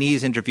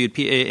detainees,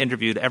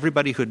 interviewed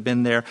everybody who had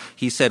been there,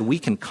 he said, we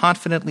can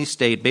confidently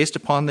state, based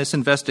upon this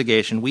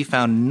investigation, we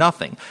found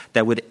nothing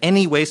that would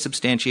any way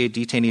substantiate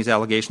detainees'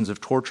 allegations of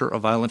torture or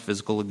violent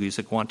physical abuse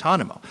at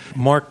Guantanamo.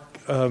 Mark,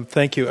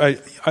 thank you.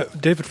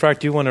 David Frakt,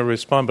 do you want to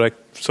respond? But I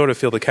sort of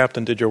feel the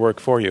captain did your work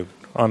for you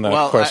on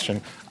that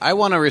question. I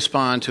want to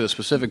respond to a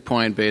specific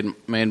point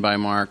made by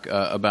Mark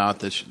about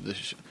the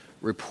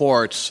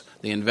reports,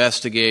 the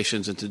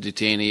investigations into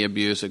detainee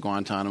abuse at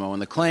Guantanamo,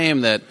 and the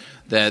claim that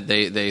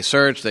they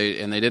searched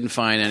and they didn't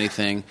find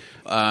anything.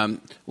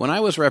 When I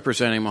was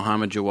representing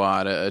Mohammed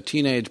Jawad, a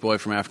teenage boy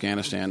from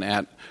Afghanistan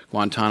at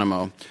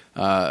Guantanamo,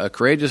 a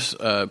courageous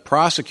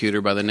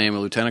prosecutor by the name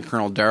of Lieutenant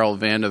Colonel Darrell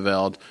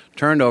Vandeveld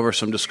turned over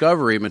some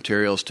discovery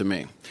materials to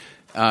me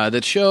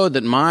that showed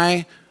that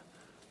my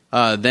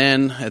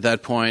then, at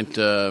that point,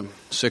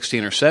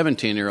 16 or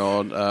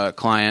 17-year-old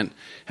client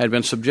had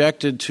been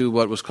subjected to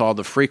what was called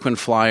the frequent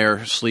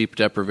flyer sleep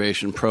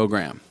deprivation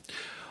program.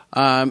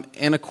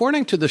 And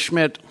according to the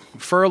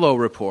Schmidt-Furlow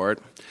report,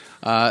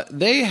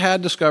 they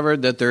had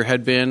discovered that there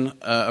had been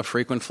a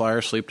frequent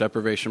flyer sleep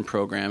deprivation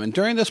program. And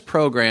during this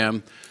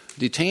program,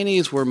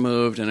 detainees were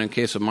moved, and in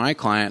case of my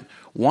client,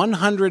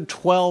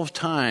 112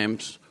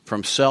 times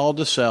from cell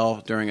to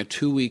cell during a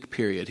 2-week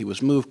period. He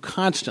was moved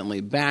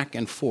constantly back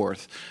and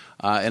forth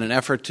in an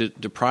effort to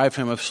deprive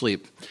him of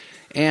sleep.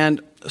 And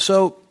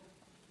so,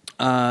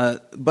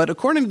 but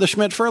according to the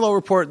Schmidt-Furlow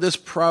report, this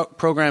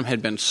program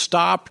had been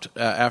stopped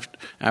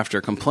after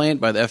a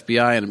complaint by the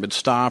FBI and had been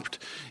stopped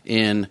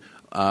in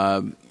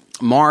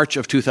March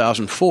of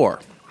 2004.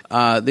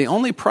 The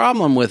only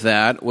problem with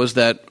that was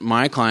that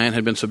my client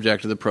had been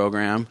subject to the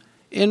program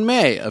in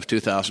May of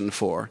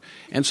 2004.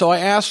 And so I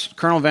asked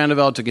Colonel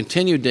Vandeveld to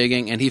continue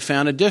digging, and he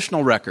found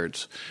additional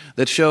records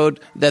that showed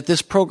that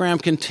this program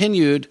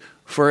continued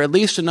for at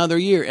least another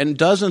year, and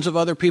dozens of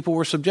other people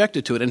were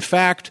subjected to it. In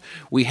fact,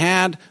 we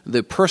had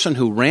the person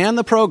who ran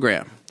the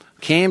program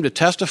came to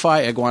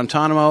testify at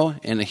Guantanamo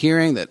in a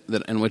hearing that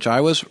in which I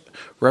was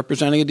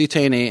representing a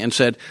detainee and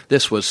said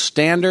this was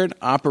standard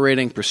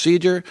operating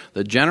procedure.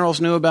 The generals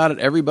knew about it.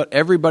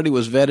 Everybody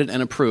was vetted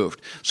and approved.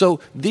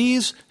 So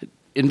these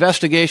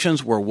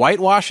investigations were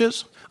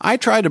whitewashes. I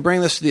tried to bring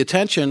this to the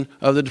attention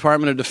of the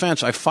Department of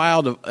Defense. I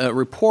filed a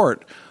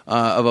report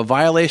of a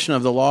violation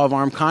of the law of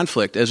armed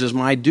conflict, as is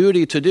my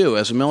duty to do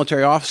as a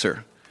military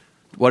officer.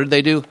 What did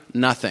they do?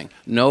 Nothing.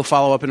 No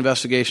follow-up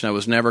investigation. I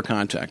was never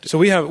contacted. So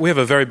we have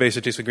a very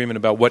basic disagreement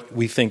about what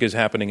we think is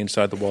happening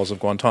inside the walls of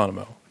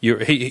Guantanamo.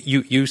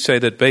 You say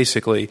that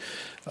basically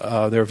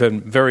there have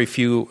been very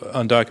few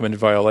undocumented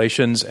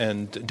violations,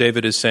 and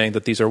David is saying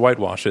that these are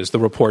whitewashes, the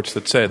reports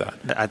that say that.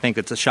 I think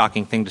it's a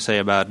shocking thing to say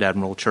about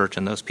Admiral Church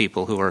and those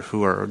people who are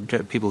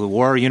people who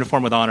wore a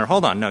uniform with honor.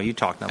 Hold on. No, you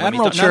talk now.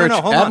 Admiral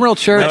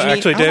Church.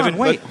 Actually, David,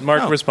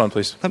 Mark, respond,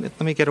 please. Let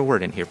me get a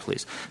word in here,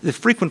 please. The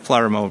frequent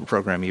flyer removal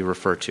program you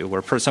refer to,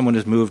 where someone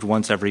is moved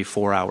once every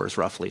 4 hours,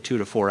 roughly, 2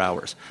 to 4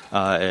 hours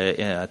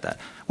at that.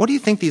 What do you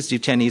think these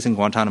detainees in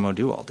Guantanamo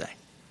do all day?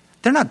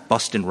 They're not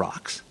busting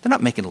rocks. They're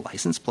not making a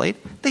license plate.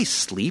 They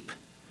sleep.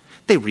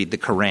 They read the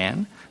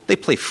Quran. They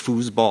play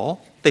foosball.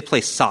 They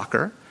play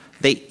soccer.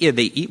 They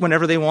eat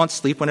whenever they want,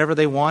 sleep whenever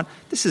they want.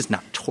 This is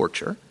not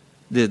torture,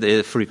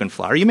 the frequent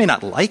flyer. You may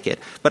not like it,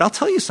 but I'll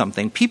tell you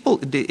something.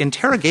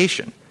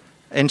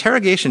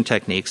 Interrogation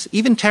techniques,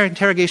 even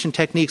interrogation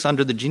techniques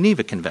under the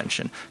Geneva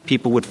Convention,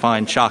 people would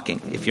find shocking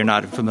if you're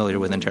not familiar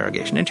with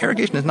interrogation.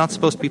 Interrogation is not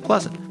supposed to be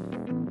pleasant.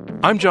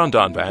 I'm John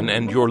Donvan,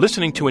 and you're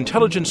listening to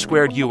Intelligence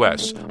Squared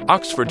U.S.,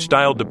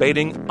 Oxford-style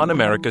debating on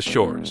America's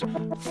shores.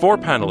 4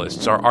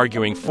 panelists are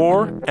arguing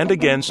for and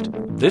against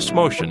this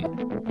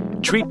motion.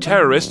 Treat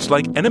terrorists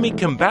like enemy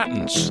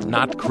combatants,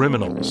 not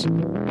criminals.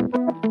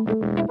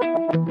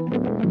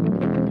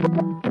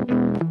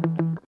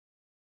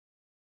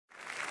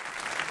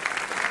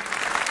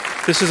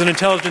 This is an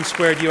Intelligence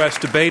Squared U.S.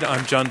 debate.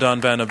 I'm John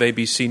Donvan of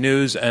ABC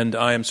News, and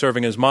I am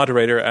serving as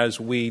moderator as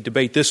we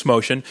debate this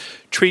motion.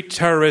 Treat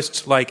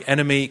terrorists like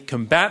enemy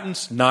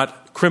combatants,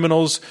 not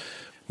criminals.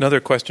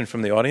 Another question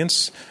from the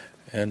audience.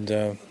 And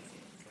a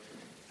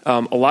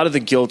lot of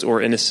the guilt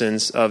or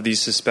innocence of these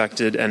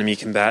suspected enemy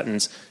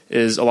combatants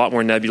is a lot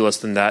more nebulous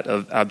than that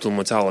of Abdul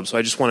Muttalib. So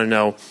I just want to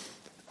know,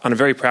 on a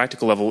very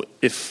practical level,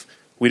 if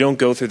we don't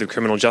go through the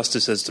criminal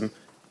justice system,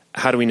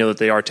 how do we know that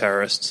they are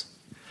terrorists?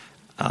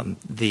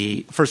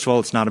 First of all,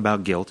 it's not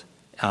about guilt.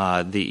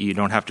 You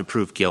don't have to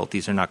prove guilt.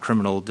 These are not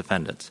criminal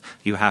defendants.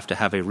 You have to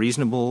have a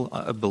reasonable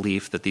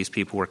belief that these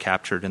people were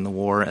captured in the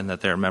war and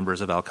that they're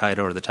members of al-Qaeda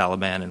or the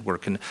Taliban and were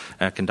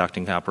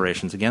conducting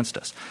operations against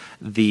us.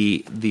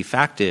 The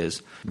fact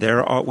is,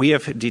 we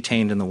have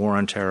detained in the war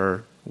on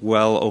terror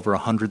well over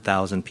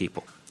 100,000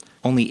 people.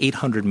 Only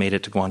 800 made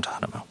it to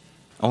Guantanamo.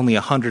 Only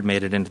 100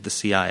 made it into the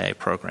CIA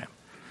program.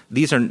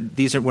 These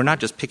are. We're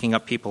not just picking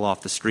up people off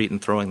the street and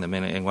throwing them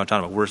in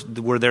Guantanamo.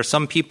 Were there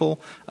some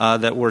people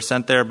that were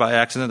sent there by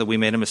accident that we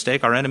made a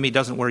mistake? Our enemy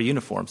doesn't wear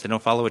uniforms. They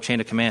don't follow a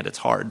chain of command. It's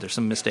hard. There's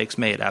some mistakes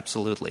made,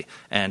 absolutely.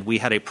 And we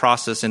had a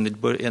process in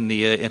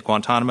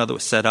Guantanamo that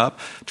was set up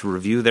to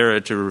review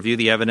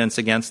the evidence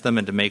against them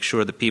and to make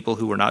sure that people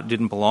who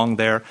didn't belong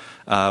there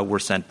were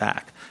sent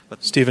back.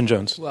 But Stephen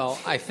Jones. Well,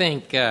 I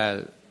think,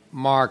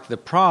 Mark, the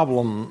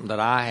problem that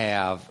I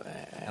have,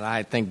 and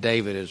I think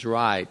David is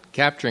right,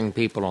 capturing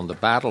people on the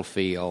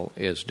battlefield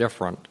is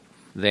different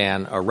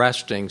than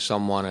arresting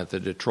someone at the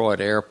Detroit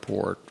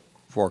airport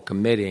for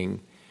committing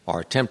or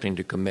attempting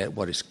to commit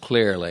what is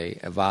clearly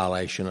a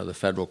violation of the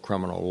federal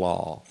criminal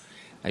law.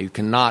 Now, you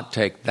cannot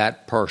take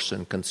that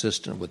person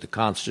consistent with the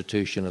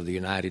Constitution of the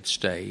United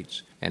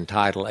States and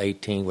Title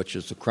 18, which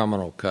is the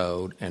criminal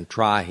code, and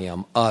try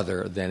him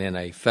other than in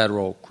a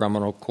federal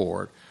criminal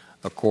court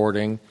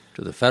according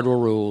to the federal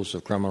rules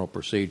of criminal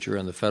procedure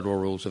and the federal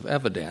rules of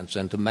evidence,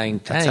 and to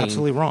maintain That's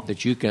absolutely wrong.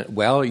 That you can.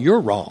 Well, you're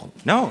wrong.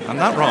 No, I'm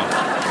not wrong.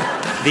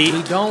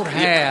 We don't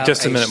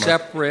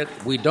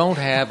have We don't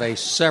have a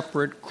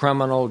separate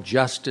criminal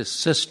justice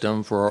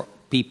system for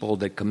people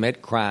that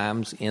commit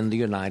crimes in the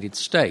United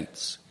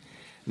States.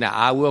 Now,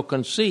 I will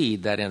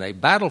concede that in a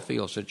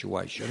battlefield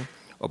situation,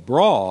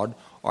 abroad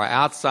or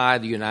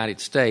outside the United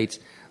States,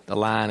 the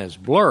line is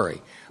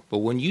blurry. But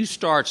when you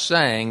start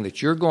saying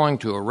that you're going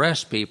to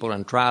arrest people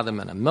and try them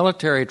in a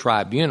military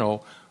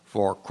tribunal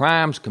for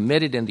crimes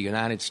committed in the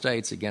United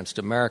States against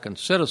American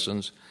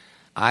citizens,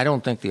 I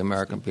don't think the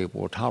American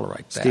people will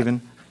tolerate that.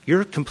 Stephen,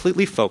 you're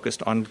completely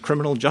focused on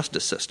criminal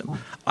justice system.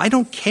 I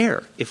don't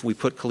care if we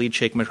put Khalid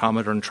Sheikh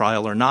Mohammed on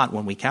trial or not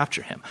when we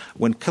capture him.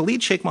 When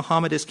Khalid Sheikh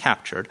Mohammed is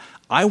captured,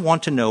 I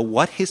want to know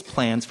what his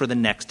plans for the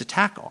next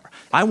attack are.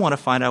 I want to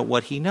find out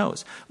what he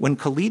knows. When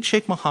Khalid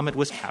Sheikh Mohammed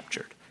was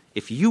captured,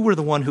 if you were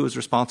the one who was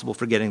responsible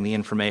for getting the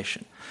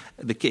information,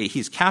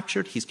 he's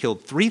captured, he's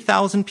killed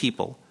 3,000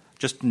 people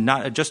just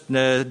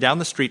down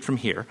the street from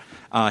here.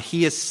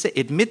 He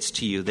admits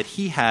to you that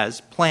he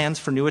has plans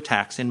for new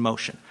attacks in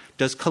motion.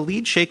 Does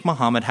Khalid Sheikh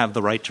Mohammed have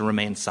the right to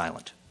remain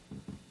silent?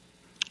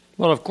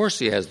 Well, of course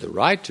he has the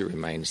right to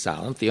remain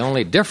silent. The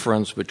only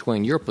difference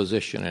between your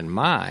position and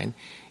mine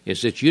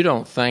is that you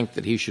don't think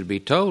that he should be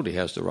told he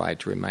has the right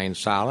to remain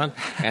silent,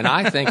 and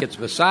I think it's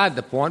beside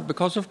the point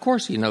because, of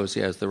course, he knows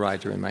he has the right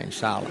to remain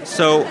silent.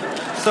 So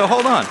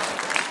hold on.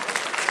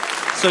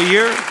 So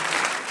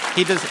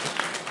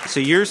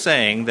you're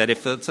saying that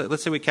if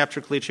let's say we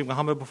captured Khalid Sheikh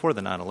Mohammed before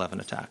the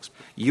 9/11 attacks,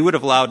 you would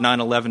have allowed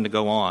 9/11 to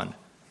go on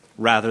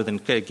rather than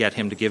get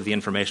him to give the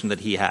information that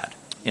he had.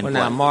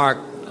 Now, Mark,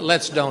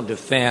 let's don't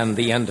defend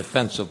the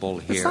indefensible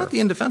here. It's not the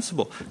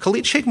indefensible.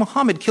 Khalid Sheikh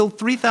Mohammed killed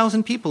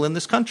 3,000 people in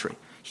this country.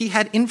 He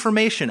had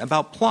information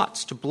about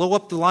plots to blow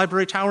up the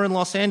Library Tower in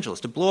Los Angeles,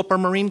 to blow up our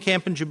Marine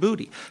camp in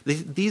Djibouti.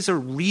 These are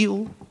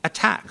real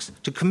attacks.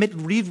 To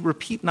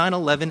repeat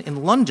 9/11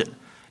 in London.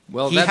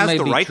 Well, he that has may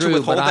the be right true, to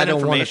withhold but I that don't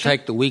want to information.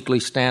 take the Weekly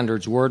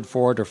Standard's word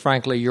for it, or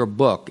frankly your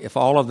book. If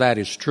all of that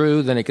is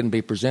true, then it can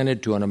be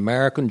presented to an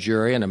American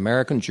jury. An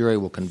American jury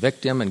will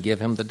convict him and give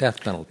him the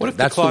death penalty.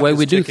 That's the way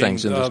we do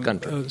things in this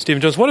country.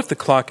 Stephen Jones, what if the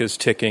clock is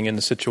ticking in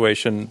the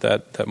situation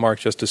that Mark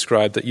just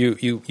described, that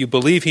you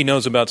believe he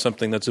knows about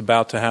something that's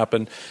about to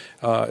happen,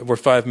 we're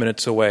 5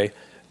 minutes away?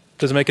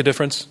 Does it make a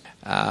difference?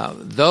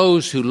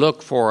 Those who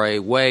look for a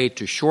way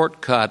to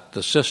shortcut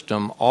the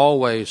system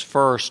always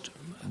first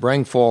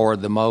bring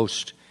forward the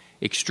most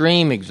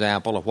extreme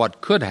example of what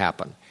could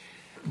happen.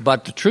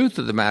 But the truth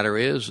of the matter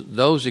is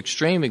those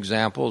extreme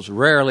examples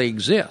rarely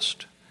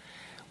exist.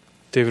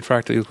 David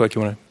Fractal, you look like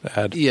you want to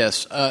add.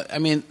 Yes.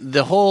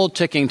 The whole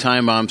ticking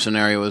time bomb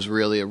scenario is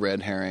really a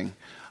red herring.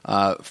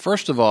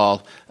 First of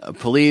all,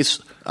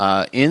 police,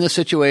 in the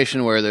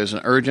situation where there's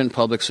an urgent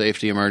public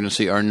safety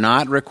emergency, are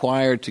not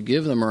required to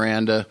give the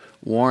Miranda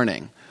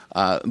warning.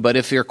 But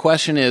if your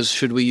question is,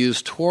 should we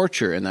use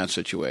torture in that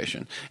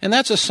situation? And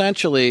that's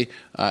essentially,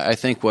 I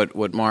think,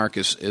 what Mark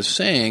is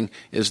saying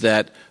is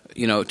that,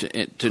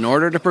 in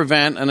order to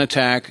prevent an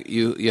attack,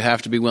 you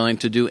have to be willing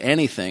to do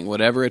anything,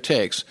 whatever it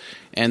takes.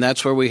 And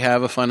that's where we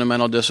have a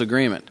fundamental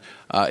disagreement.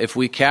 If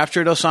we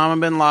captured Osama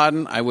bin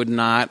Laden, I would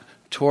not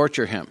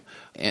torture him.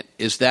 And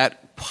is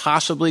that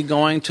possibly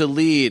going to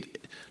lead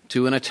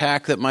to an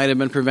attack that might have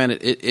been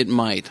prevented? It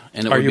might.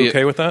 And Are you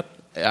okay with that?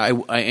 I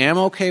am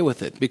okay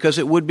with it because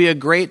it would be a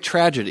great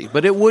tragedy.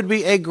 But it would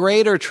be a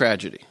greater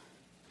tragedy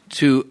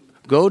to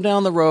go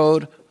down the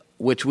road,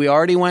 which we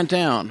already went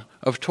down,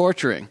 of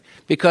torturing.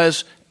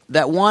 Because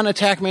that one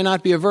attack may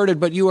not be averted,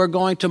 but you are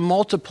going to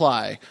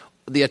multiply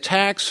the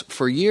attacks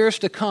for years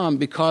to come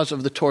because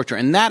of the torture.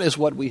 And that is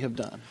what we have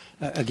done.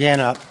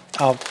 Again,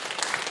 I'll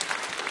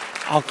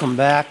come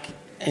back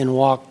and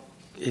walk,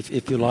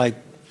 if you like,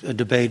 a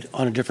debate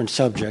on a different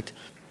subject.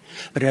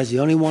 But as the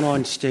only one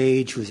on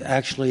stage who's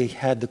actually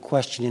had the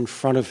question in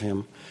front of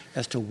him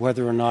as to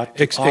whether or not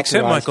to Except,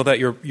 Michael, that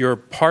your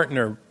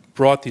partner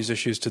brought these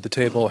issues to the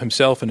table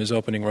himself in his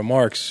opening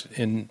remarks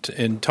in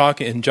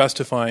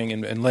justifying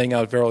and laying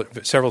out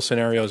several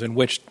scenarios in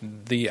which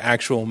the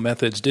actual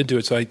methods did do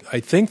it. So I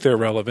think they're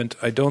relevant.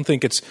 I don't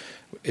think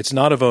it's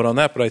not a vote on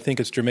that, but I think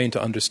it's germane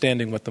to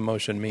understanding what the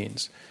motion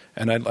means.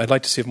 And I'd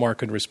like to see if Mark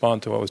could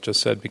respond to what was just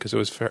said, because it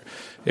was fair.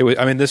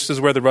 This is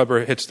where the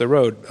rubber hits the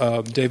road.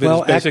 David,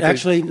 well, is basically...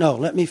 actually, no,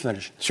 let me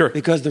finish. Sure.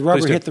 Because the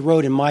rubber hit the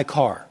road in my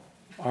car,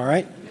 all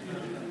right?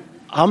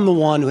 I'm the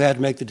one who had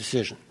to make the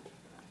decision,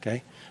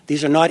 okay?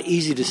 These are not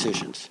easy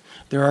decisions.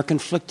 There are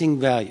conflicting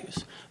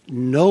values.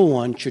 No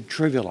one should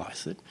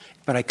trivialize it.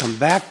 But I come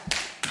back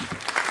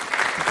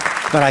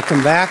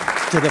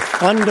to the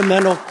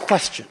fundamental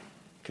question,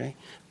 okay?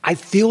 I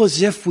feel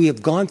as if we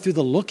have gone through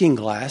the looking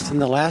glass in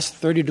the last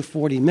 30 to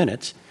 40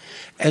 minutes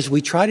as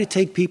we try to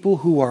take people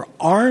who are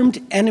armed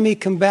enemy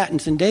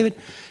combatants. And, David,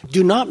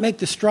 do not make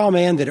the straw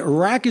man that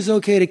Iraq is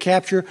okay to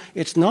capture.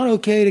 It's not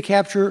okay to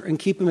capture and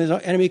keep them as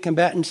enemy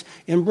combatants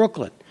in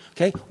Brooklyn.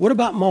 Okay? What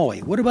about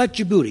Mali? What about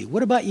Djibouti?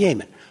 What about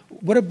Yemen?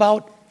 What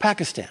about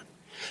Pakistan?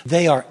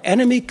 They are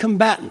enemy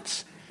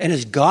combatants. And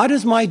as God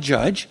is my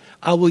judge,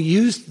 I will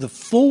use the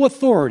full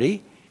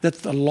authority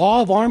that the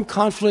law of armed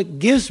conflict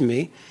gives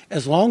me,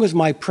 as long as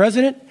my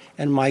president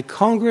and my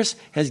Congress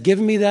has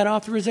given me that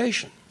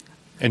authorization.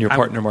 And your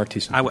partner, Mark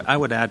Thiessen. I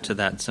would add to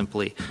that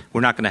simply,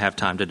 we're not going to have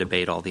time to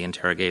debate all the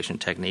interrogation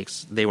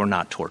techniques. They were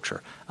not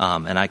torture.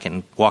 And I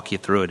can walk you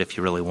through it if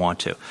you really want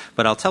to.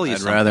 But I'll tell you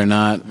something. I'd rather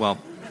not. Well,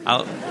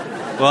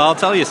 I'll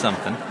tell you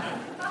something.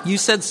 You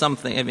said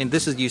something. I mean,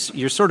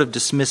 you're sort of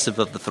dismissive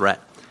of the threat.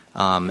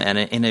 and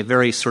in a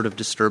very sort of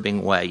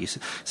disturbing way. You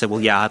said,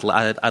 well, yeah,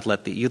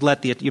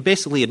 you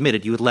basically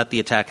admitted you would let the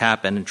attack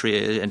happen and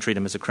treat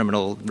him as a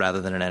criminal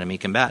rather than an enemy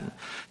combatant.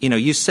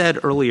 You said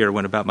earlier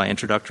about my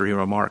introductory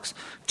remarks,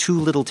 2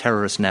 little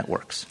terrorist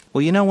networks.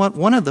 Well, you know what?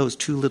 One of those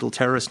 2 little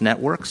terrorist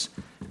networks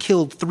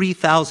killed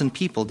 3,000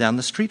 people down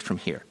the street from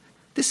here.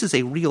 This is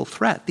a real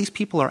threat. These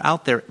people are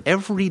out there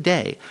every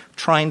day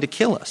trying to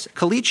kill us.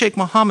 Khalid Sheikh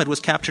Mohammed was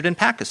captured in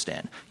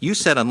Pakistan. You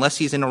said unless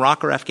he's in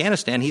Iraq or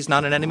Afghanistan, he's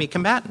not an enemy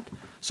combatant.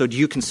 So do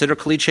you consider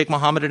Khalid Sheikh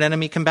Mohammed an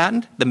enemy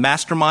combatant? The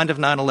mastermind of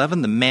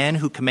 9/11, the man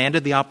who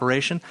commanded the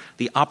operation,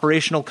 the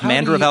operational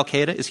commander of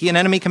al-Qaeda, is he an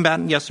enemy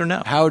combatant, yes or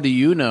no? How do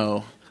you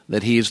know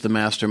that he's the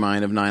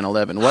mastermind of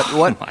 9/11? What?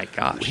 Oh, my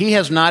gosh. He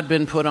has not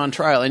been put on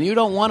trial, and you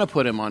don't want to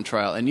put him on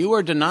trial, and you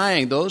are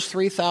denying those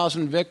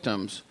 3,000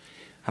 victims.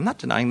 I'm not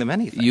denying them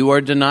anything. You are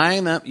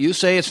denying them. You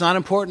say it's not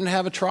important to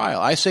have a trial.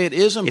 I say it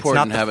is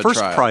important to have a trial. It's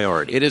not the first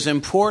priority. It is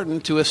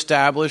important to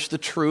establish the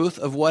truth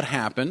of what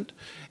happened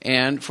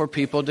and for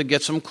people to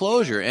get some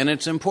closure. And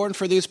it's important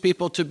for these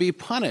people to be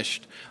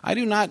punished. I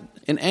do not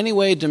in any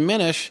way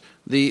diminish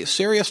the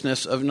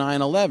seriousness of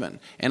 9/11.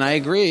 And I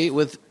agree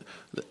with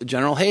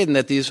General Hayden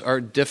that these are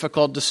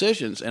difficult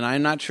decisions, and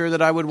I'm not sure that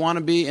I would want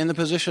to be in the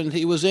position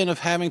he was in of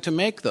having to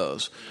make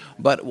those.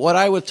 But what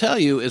I would tell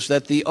you is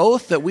that the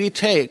oath that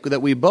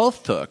we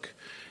both took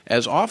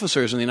as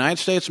officers in the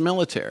United States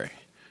military,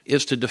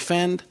 is to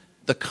defend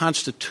the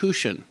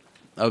Constitution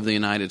of the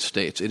United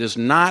States. It is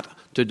not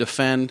to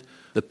defend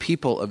the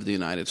people of the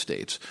United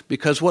States,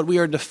 because what we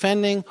are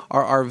defending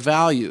are our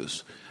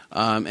values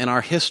and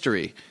our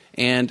history.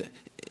 And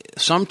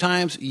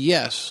sometimes,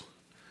 yes,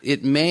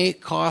 it may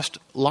cost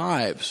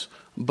lives,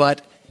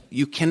 but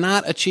you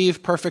cannot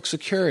achieve perfect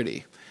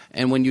security.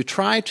 And when you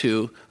try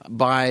to,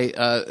 by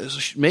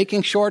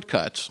making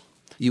shortcuts,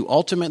 you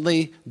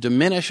ultimately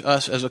diminish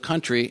us as a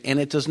country, and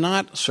it does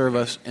not serve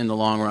us in the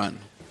long run.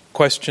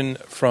 Question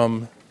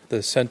from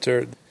the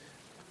center.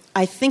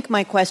 I think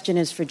my question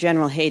is for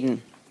General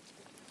Hayden.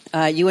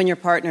 You and your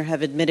partner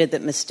have admitted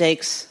that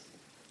mistakes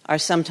are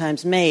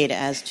sometimes made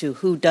as to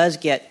who does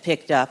get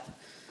picked up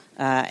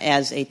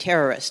as a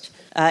terrorist.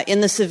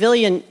 In the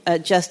civilian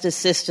justice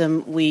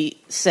system, we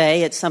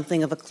say, it's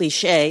something of a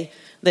cliche,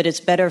 that it's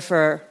better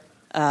for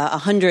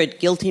 100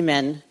 guilty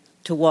men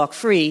to walk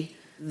free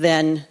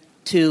than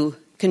to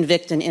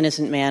convict an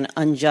innocent man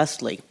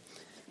unjustly.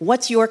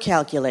 What's your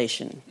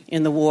calculation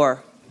in the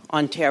war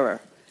on terror?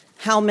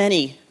 How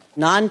many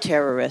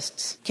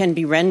non-terrorists can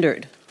be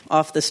rendered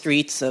off the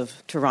streets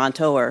of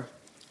Toronto or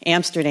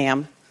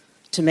Amsterdam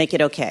to make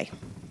it okay?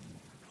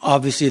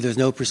 Obviously, there's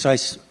no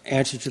precise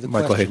answer to the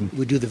Michael question. Hayden.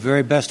 We do the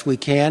very best we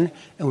can,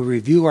 and we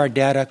review our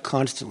data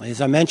constantly.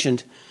 As I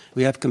mentioned,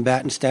 we have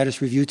combatant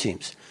status review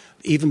teams.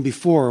 Even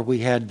before we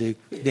had the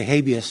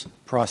habeas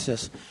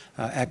process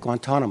at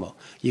Guantanamo.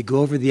 You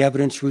go over the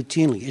evidence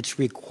routinely. It's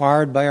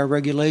required by our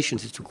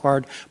regulations. It's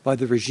required by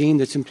the regime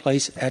that's in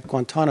place at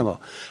Guantanamo.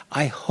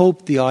 I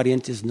hope the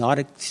audience is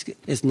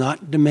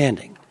not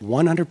demanding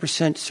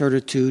 100%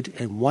 certitude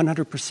and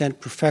 100%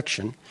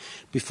 perfection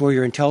before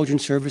your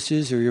intelligence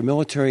services or your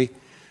military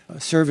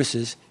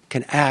services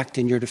can act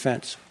in your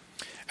defense.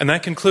 And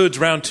that concludes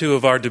round 2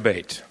 of our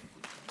debate.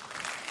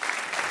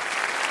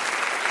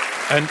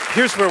 And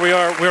here's where we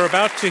are. We're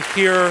about to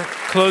hear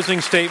closing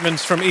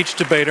statements from each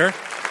debater.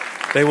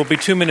 They will be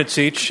 2 minutes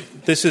each.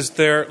 This is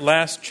their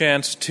last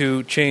chance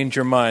to change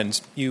your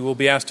minds. You will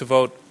be asked to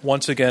vote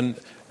once again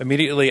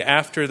immediately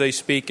after they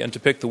speak and to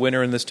pick the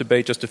winner in this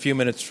debate just a few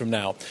minutes from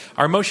now.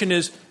 Our motion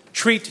is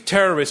treat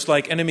terrorists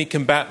like enemy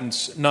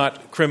combatants,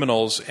 not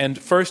criminals. And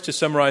first, to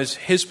summarize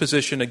his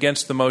position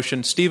against the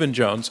motion, Stephen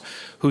Jones,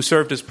 who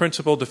served as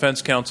principal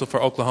defense counsel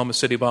for Oklahoma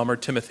City bomber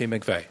Timothy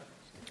McVeigh.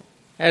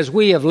 As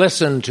we have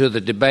listened to the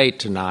debate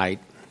tonight,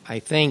 I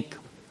think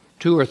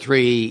 2 or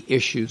 3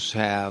 issues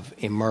have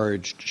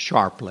emerged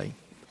sharply.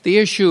 The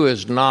issue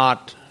is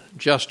not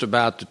just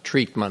about the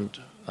treatment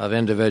of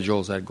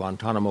individuals at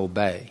Guantanamo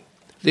Bay.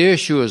 The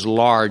issue is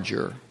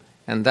larger,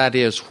 and that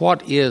is,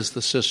 what is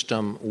the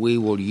system we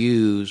will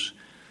use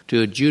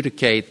to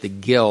adjudicate the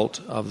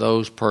guilt of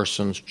those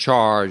persons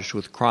charged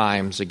with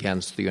crimes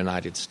against the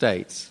United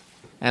States?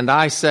 And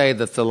I say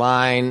that the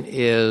line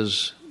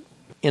is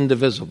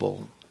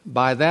indivisible.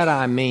 By that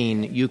I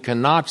mean you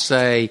cannot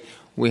say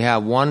we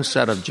have one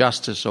set of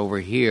justice over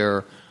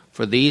here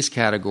for these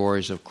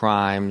categories of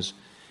crimes,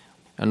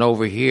 and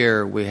over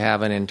here we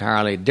have an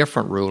entirely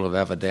different rule of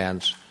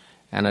evidence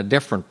and a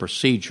different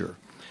procedure.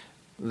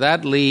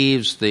 That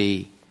leaves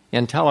the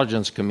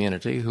intelligence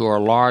community, who are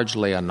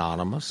largely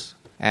anonymous,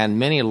 and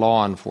many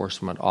law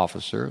enforcement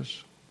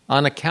officers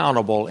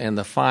unaccountable in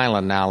the final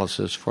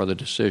analysis for the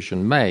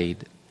decision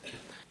made.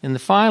 In the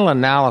final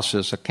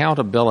analysis,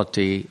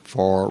 accountability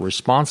for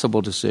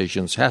responsible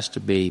decisions has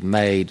to be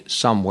made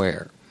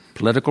somewhere.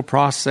 Political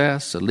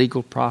process, a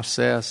legal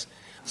process,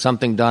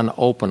 something done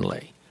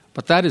openly.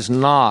 But that is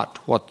not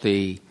what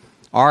the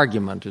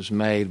argument is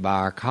made by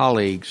our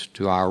colleagues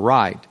to our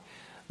right.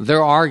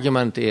 Their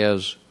argument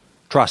is,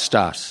 trust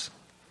us,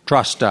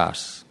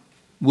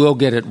 we'll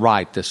get it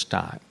right this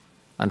time.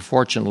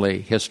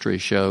 Unfortunately, history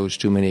shows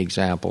too many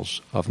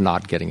examples of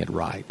not getting it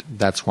right.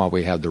 That's why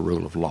we have the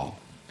rule of law.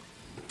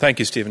 Thank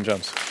you, Stephen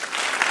Jones.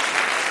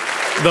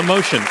 The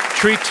motion,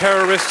 treat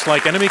terrorists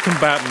like enemy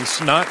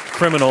combatants, not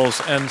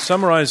criminals, and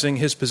summarizing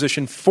his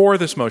position for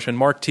this motion,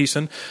 Mark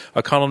Thiessen,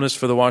 a columnist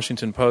for The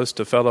Washington Post,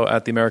 a fellow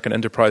at the American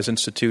Enterprise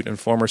Institute, and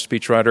former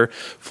speechwriter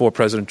for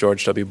President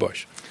George W.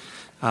 Bush.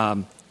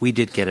 We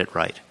did get it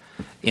right.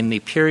 In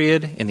the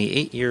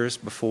 8 years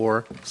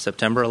before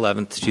September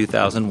 11th,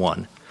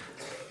 2001,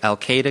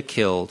 Al-Qaeda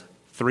killed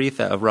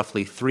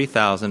roughly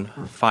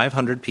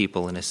 3,500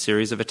 people in a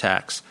series of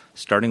attacks,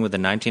 starting with the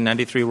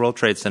 1993 World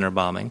Trade Center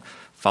bombing,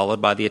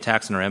 followed by the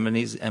attacks on our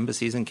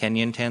embassies in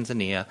Kenya and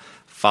Tanzania,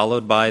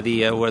 followed by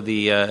the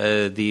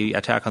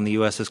attack on the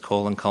USS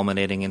Cole, and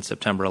culminating in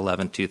September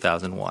 11,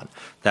 2001.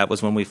 That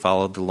was when we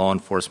followed the law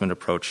enforcement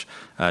approach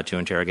to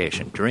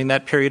interrogation. During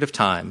that period of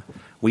time,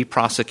 we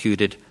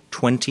prosecuted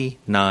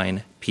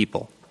 29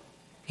 people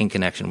in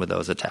connection with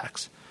those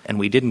attacks, and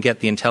we didn't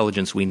get the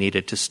intelligence we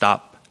needed to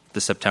stop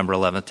the September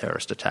 11th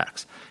terrorist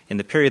attacks. In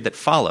the period that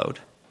followed,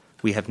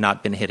 we have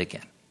not been hit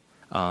again.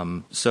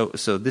 So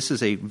this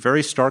is a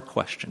very stark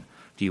question.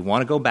 Do you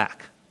want to go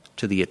back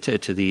to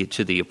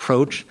the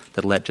approach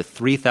that led to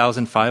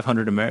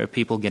 3,500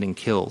 people getting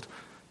killed,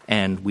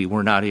 and we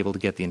were not able to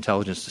get the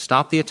intelligence to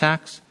stop the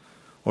attacks,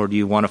 or do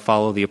you want to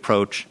follow the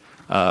approach,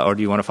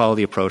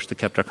 that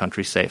kept our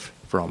country safe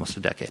for almost a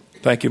decade?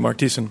 Thank you, Mark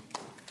Thiessen.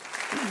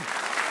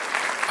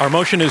 Our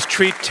motion is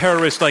treat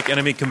terrorists like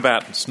enemy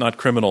combatants, not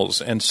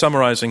criminals. And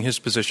summarizing his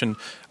position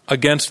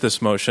against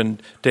this motion,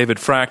 David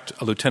Fracht,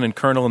 a lieutenant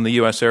colonel in the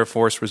U.S. Air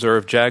Force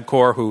Reserve JAG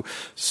Corps, who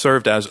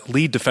served as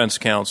lead defense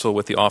counsel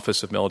with the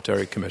Office of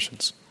Military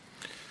Commissions.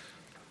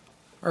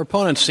 Our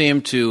opponents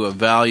seem to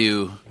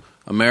value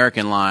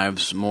American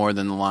lives more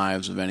than the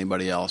lives of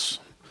anybody else.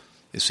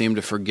 They seem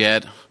to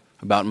forget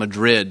about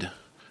Madrid,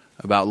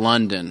 about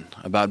London,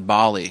 about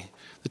Bali.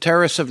 The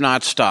terrorists have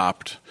not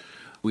stopped.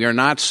 We are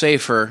not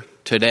safer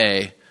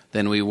today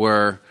than we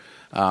were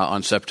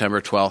on September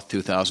 12,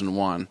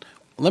 2001.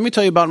 Let me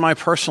tell you about my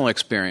personal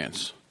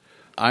experience.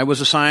 I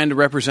was assigned to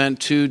represent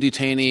 2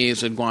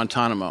 detainees at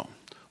Guantanamo.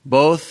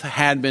 Both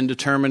had been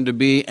determined to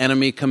be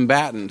enemy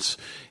combatants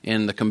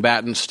in the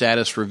combatant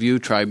status review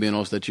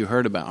tribunals that you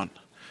heard about.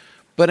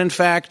 But in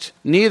fact,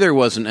 neither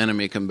was an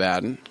enemy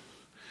combatant.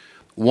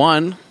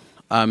 One,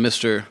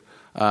 Mr.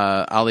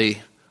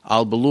 Ali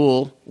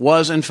al-Balul,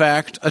 was in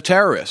fact a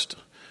terrorist.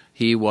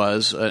 He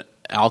was an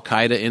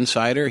al-Qaeda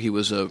insider. He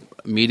was a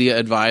media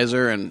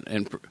advisor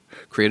and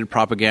created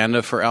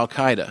propaganda for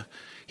al-Qaeda.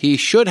 He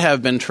should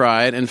have been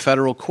tried in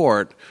federal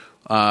court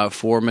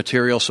for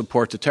material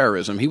support to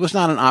terrorism. He was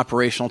not an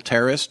operational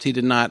terrorist. He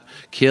did not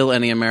kill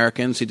any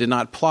Americans. He did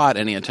not plot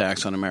any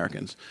attacks on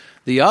Americans.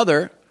 The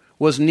other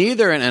was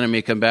neither an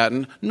enemy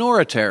combatant nor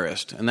a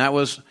terrorist, and that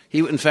was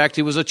he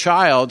was a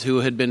child who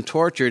had been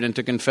tortured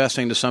into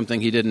confessing to something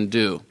he didn't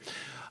do.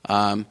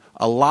 A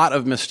lot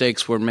of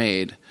mistakes were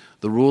made.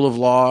 The rule of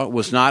law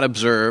was not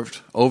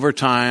observed. Over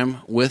time,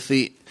 with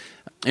the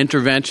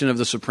intervention of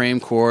the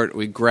Supreme Court,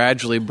 we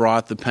gradually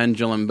brought the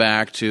pendulum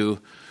back to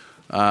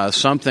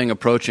something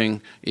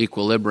approaching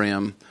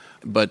equilibrium.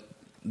 But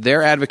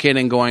they're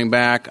advocating going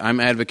back. I'm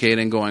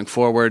advocating going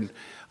forward.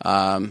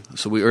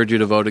 So we urge you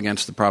to vote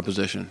against the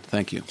proposition.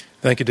 Thank you.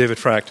 Thank you, David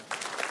Fracht.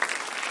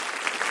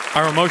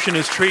 Our motion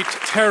is treat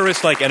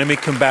terrorists like enemy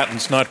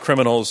combatants, not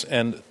criminals.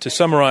 And to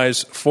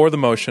summarize for the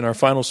motion, our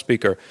final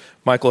speaker,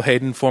 Michael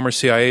Hayden, former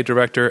CIA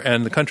director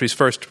and the country's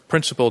first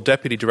principal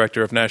deputy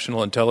director of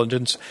national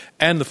intelligence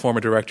and the former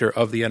director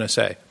of the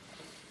NSA.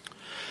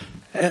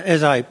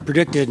 As I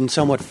predicted and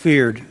somewhat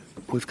feared,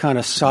 we've kind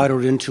of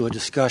sidled into a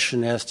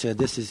discussion as to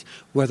this is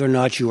whether or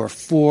not you are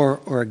for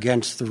or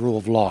against the rule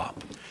of law.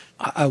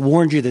 I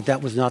warned you that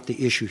that was not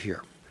the issue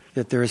here,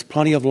 that there is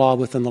plenty of law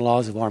within the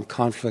laws of armed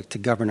conflict to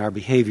govern our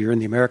behavior,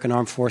 and the American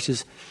armed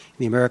forces and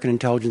the American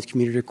intelligence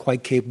community are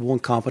quite capable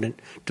and competent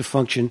to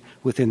function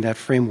within that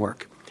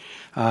framework.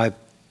 The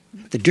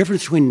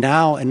difference between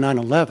now and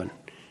 9/11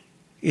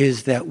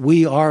 is that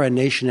we are a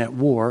nation at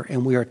war,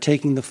 and we are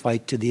taking the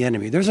fight to the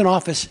enemy. There's an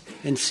office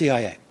in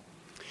CIA.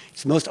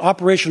 It's the most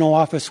operational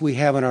office we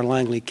have on our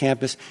Langley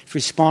campus. It's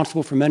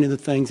responsible for many of the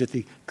things that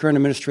the current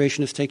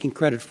administration is taking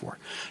credit for.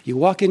 You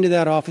walk into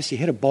that office, you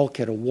hit a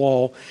bulkhead, a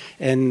wall,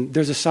 and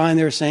there's a sign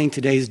there saying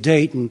today's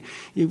date, and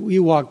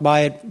you walk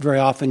by it very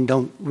often,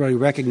 don't really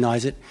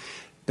recognize it.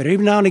 But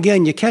every now and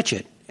again, you catch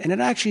it, and it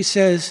actually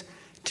says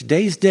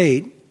today's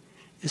date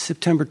is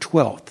September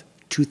 12th,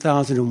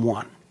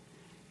 2001.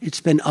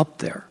 It's been up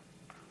there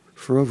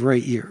for over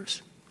 8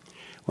 years.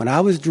 When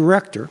I was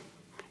director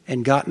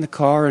and got in the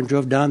car and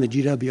drove down the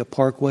GW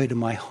Parkway to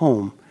my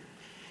home,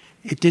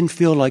 it didn't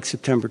feel like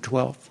September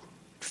 12th.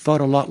 It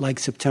felt a lot like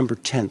September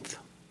 10th.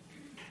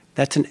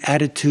 That's an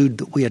attitude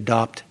that we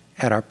adopt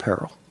at our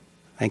peril.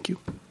 Thank you.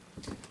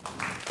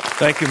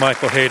 Thank you,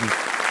 Michael Hayden.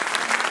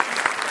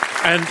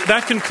 And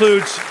that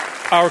concludes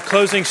our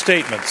closing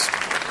statements.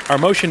 Our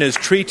motion is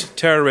treat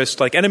terrorists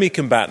like enemy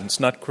combatants,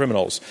 not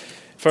criminals.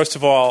 First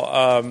of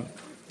all,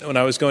 when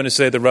I was going to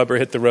say the rubber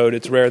hit the road,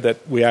 it's rare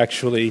that we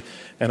actually,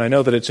 and I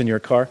know that it's in your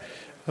car,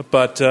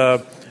 but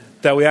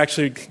that we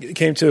actually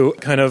came to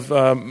kind of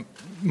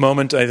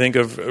moment, I think,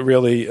 of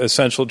really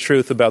essential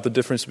truth about the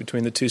difference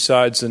between the two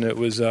sides. And it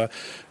was, I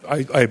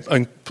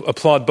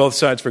applaud both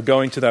sides for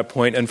going to that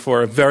point and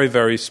for a very,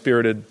 very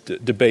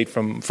spirited debate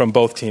from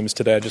both teams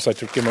today. I'd just like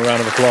to give them a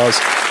round of applause.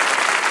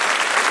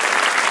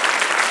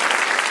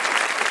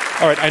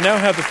 All right, I now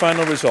have the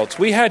final results.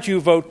 We had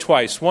you vote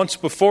twice, once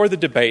before the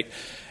debate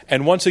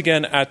and once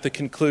again at the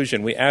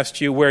conclusion. We asked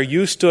you where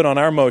you stood on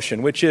our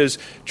motion, which is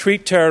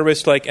treat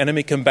terrorists like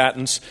enemy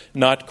combatants,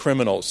 not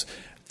criminals.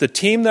 The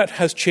team that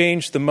has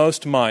changed the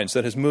most minds,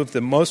 that has moved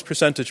the most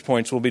percentage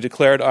points, will be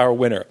declared our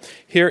winner.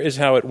 Here is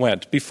how it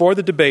went. Before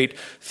the debate,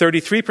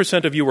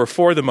 33% of you were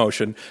for the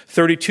motion,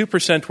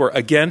 32% were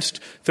against,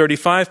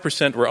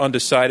 35% were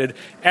undecided.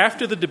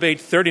 After the debate,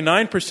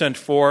 39%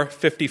 for,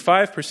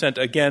 55%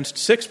 against,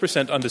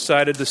 6%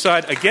 undecided. The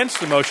side against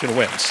the motion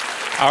wins.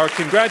 Our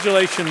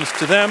congratulations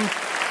to them.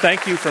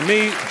 Thank you from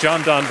me, John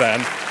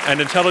Donvan,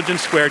 and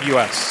Intelligence Squared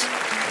US.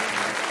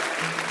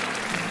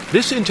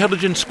 This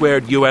Intelligence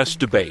Squared U.S.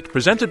 debate,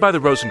 presented by the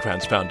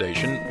Rosencrantz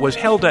Foundation, was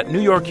held at New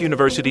York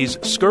University's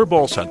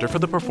Skirball Center for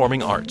the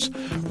Performing Arts.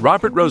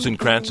 Robert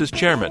Rosencrantz is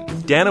chairman.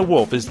 Dana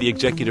Wolf is the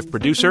executive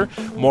producer.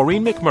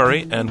 Maureen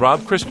McMurray and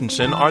Rob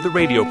Christensen are the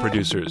radio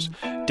producers.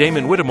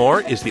 Damon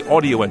Whittemore is the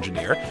audio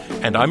engineer.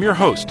 And I'm your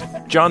host,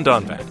 John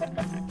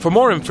Donvan. For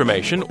more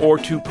information or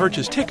to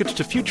purchase tickets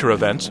to future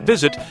events,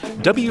 visit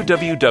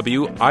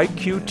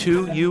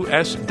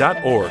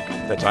www.iq2us.org.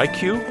 That's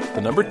IQ,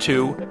 the number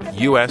 2,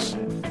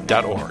 US.org.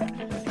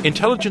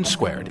 Intelligence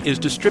Squared is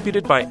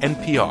distributed by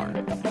NPR.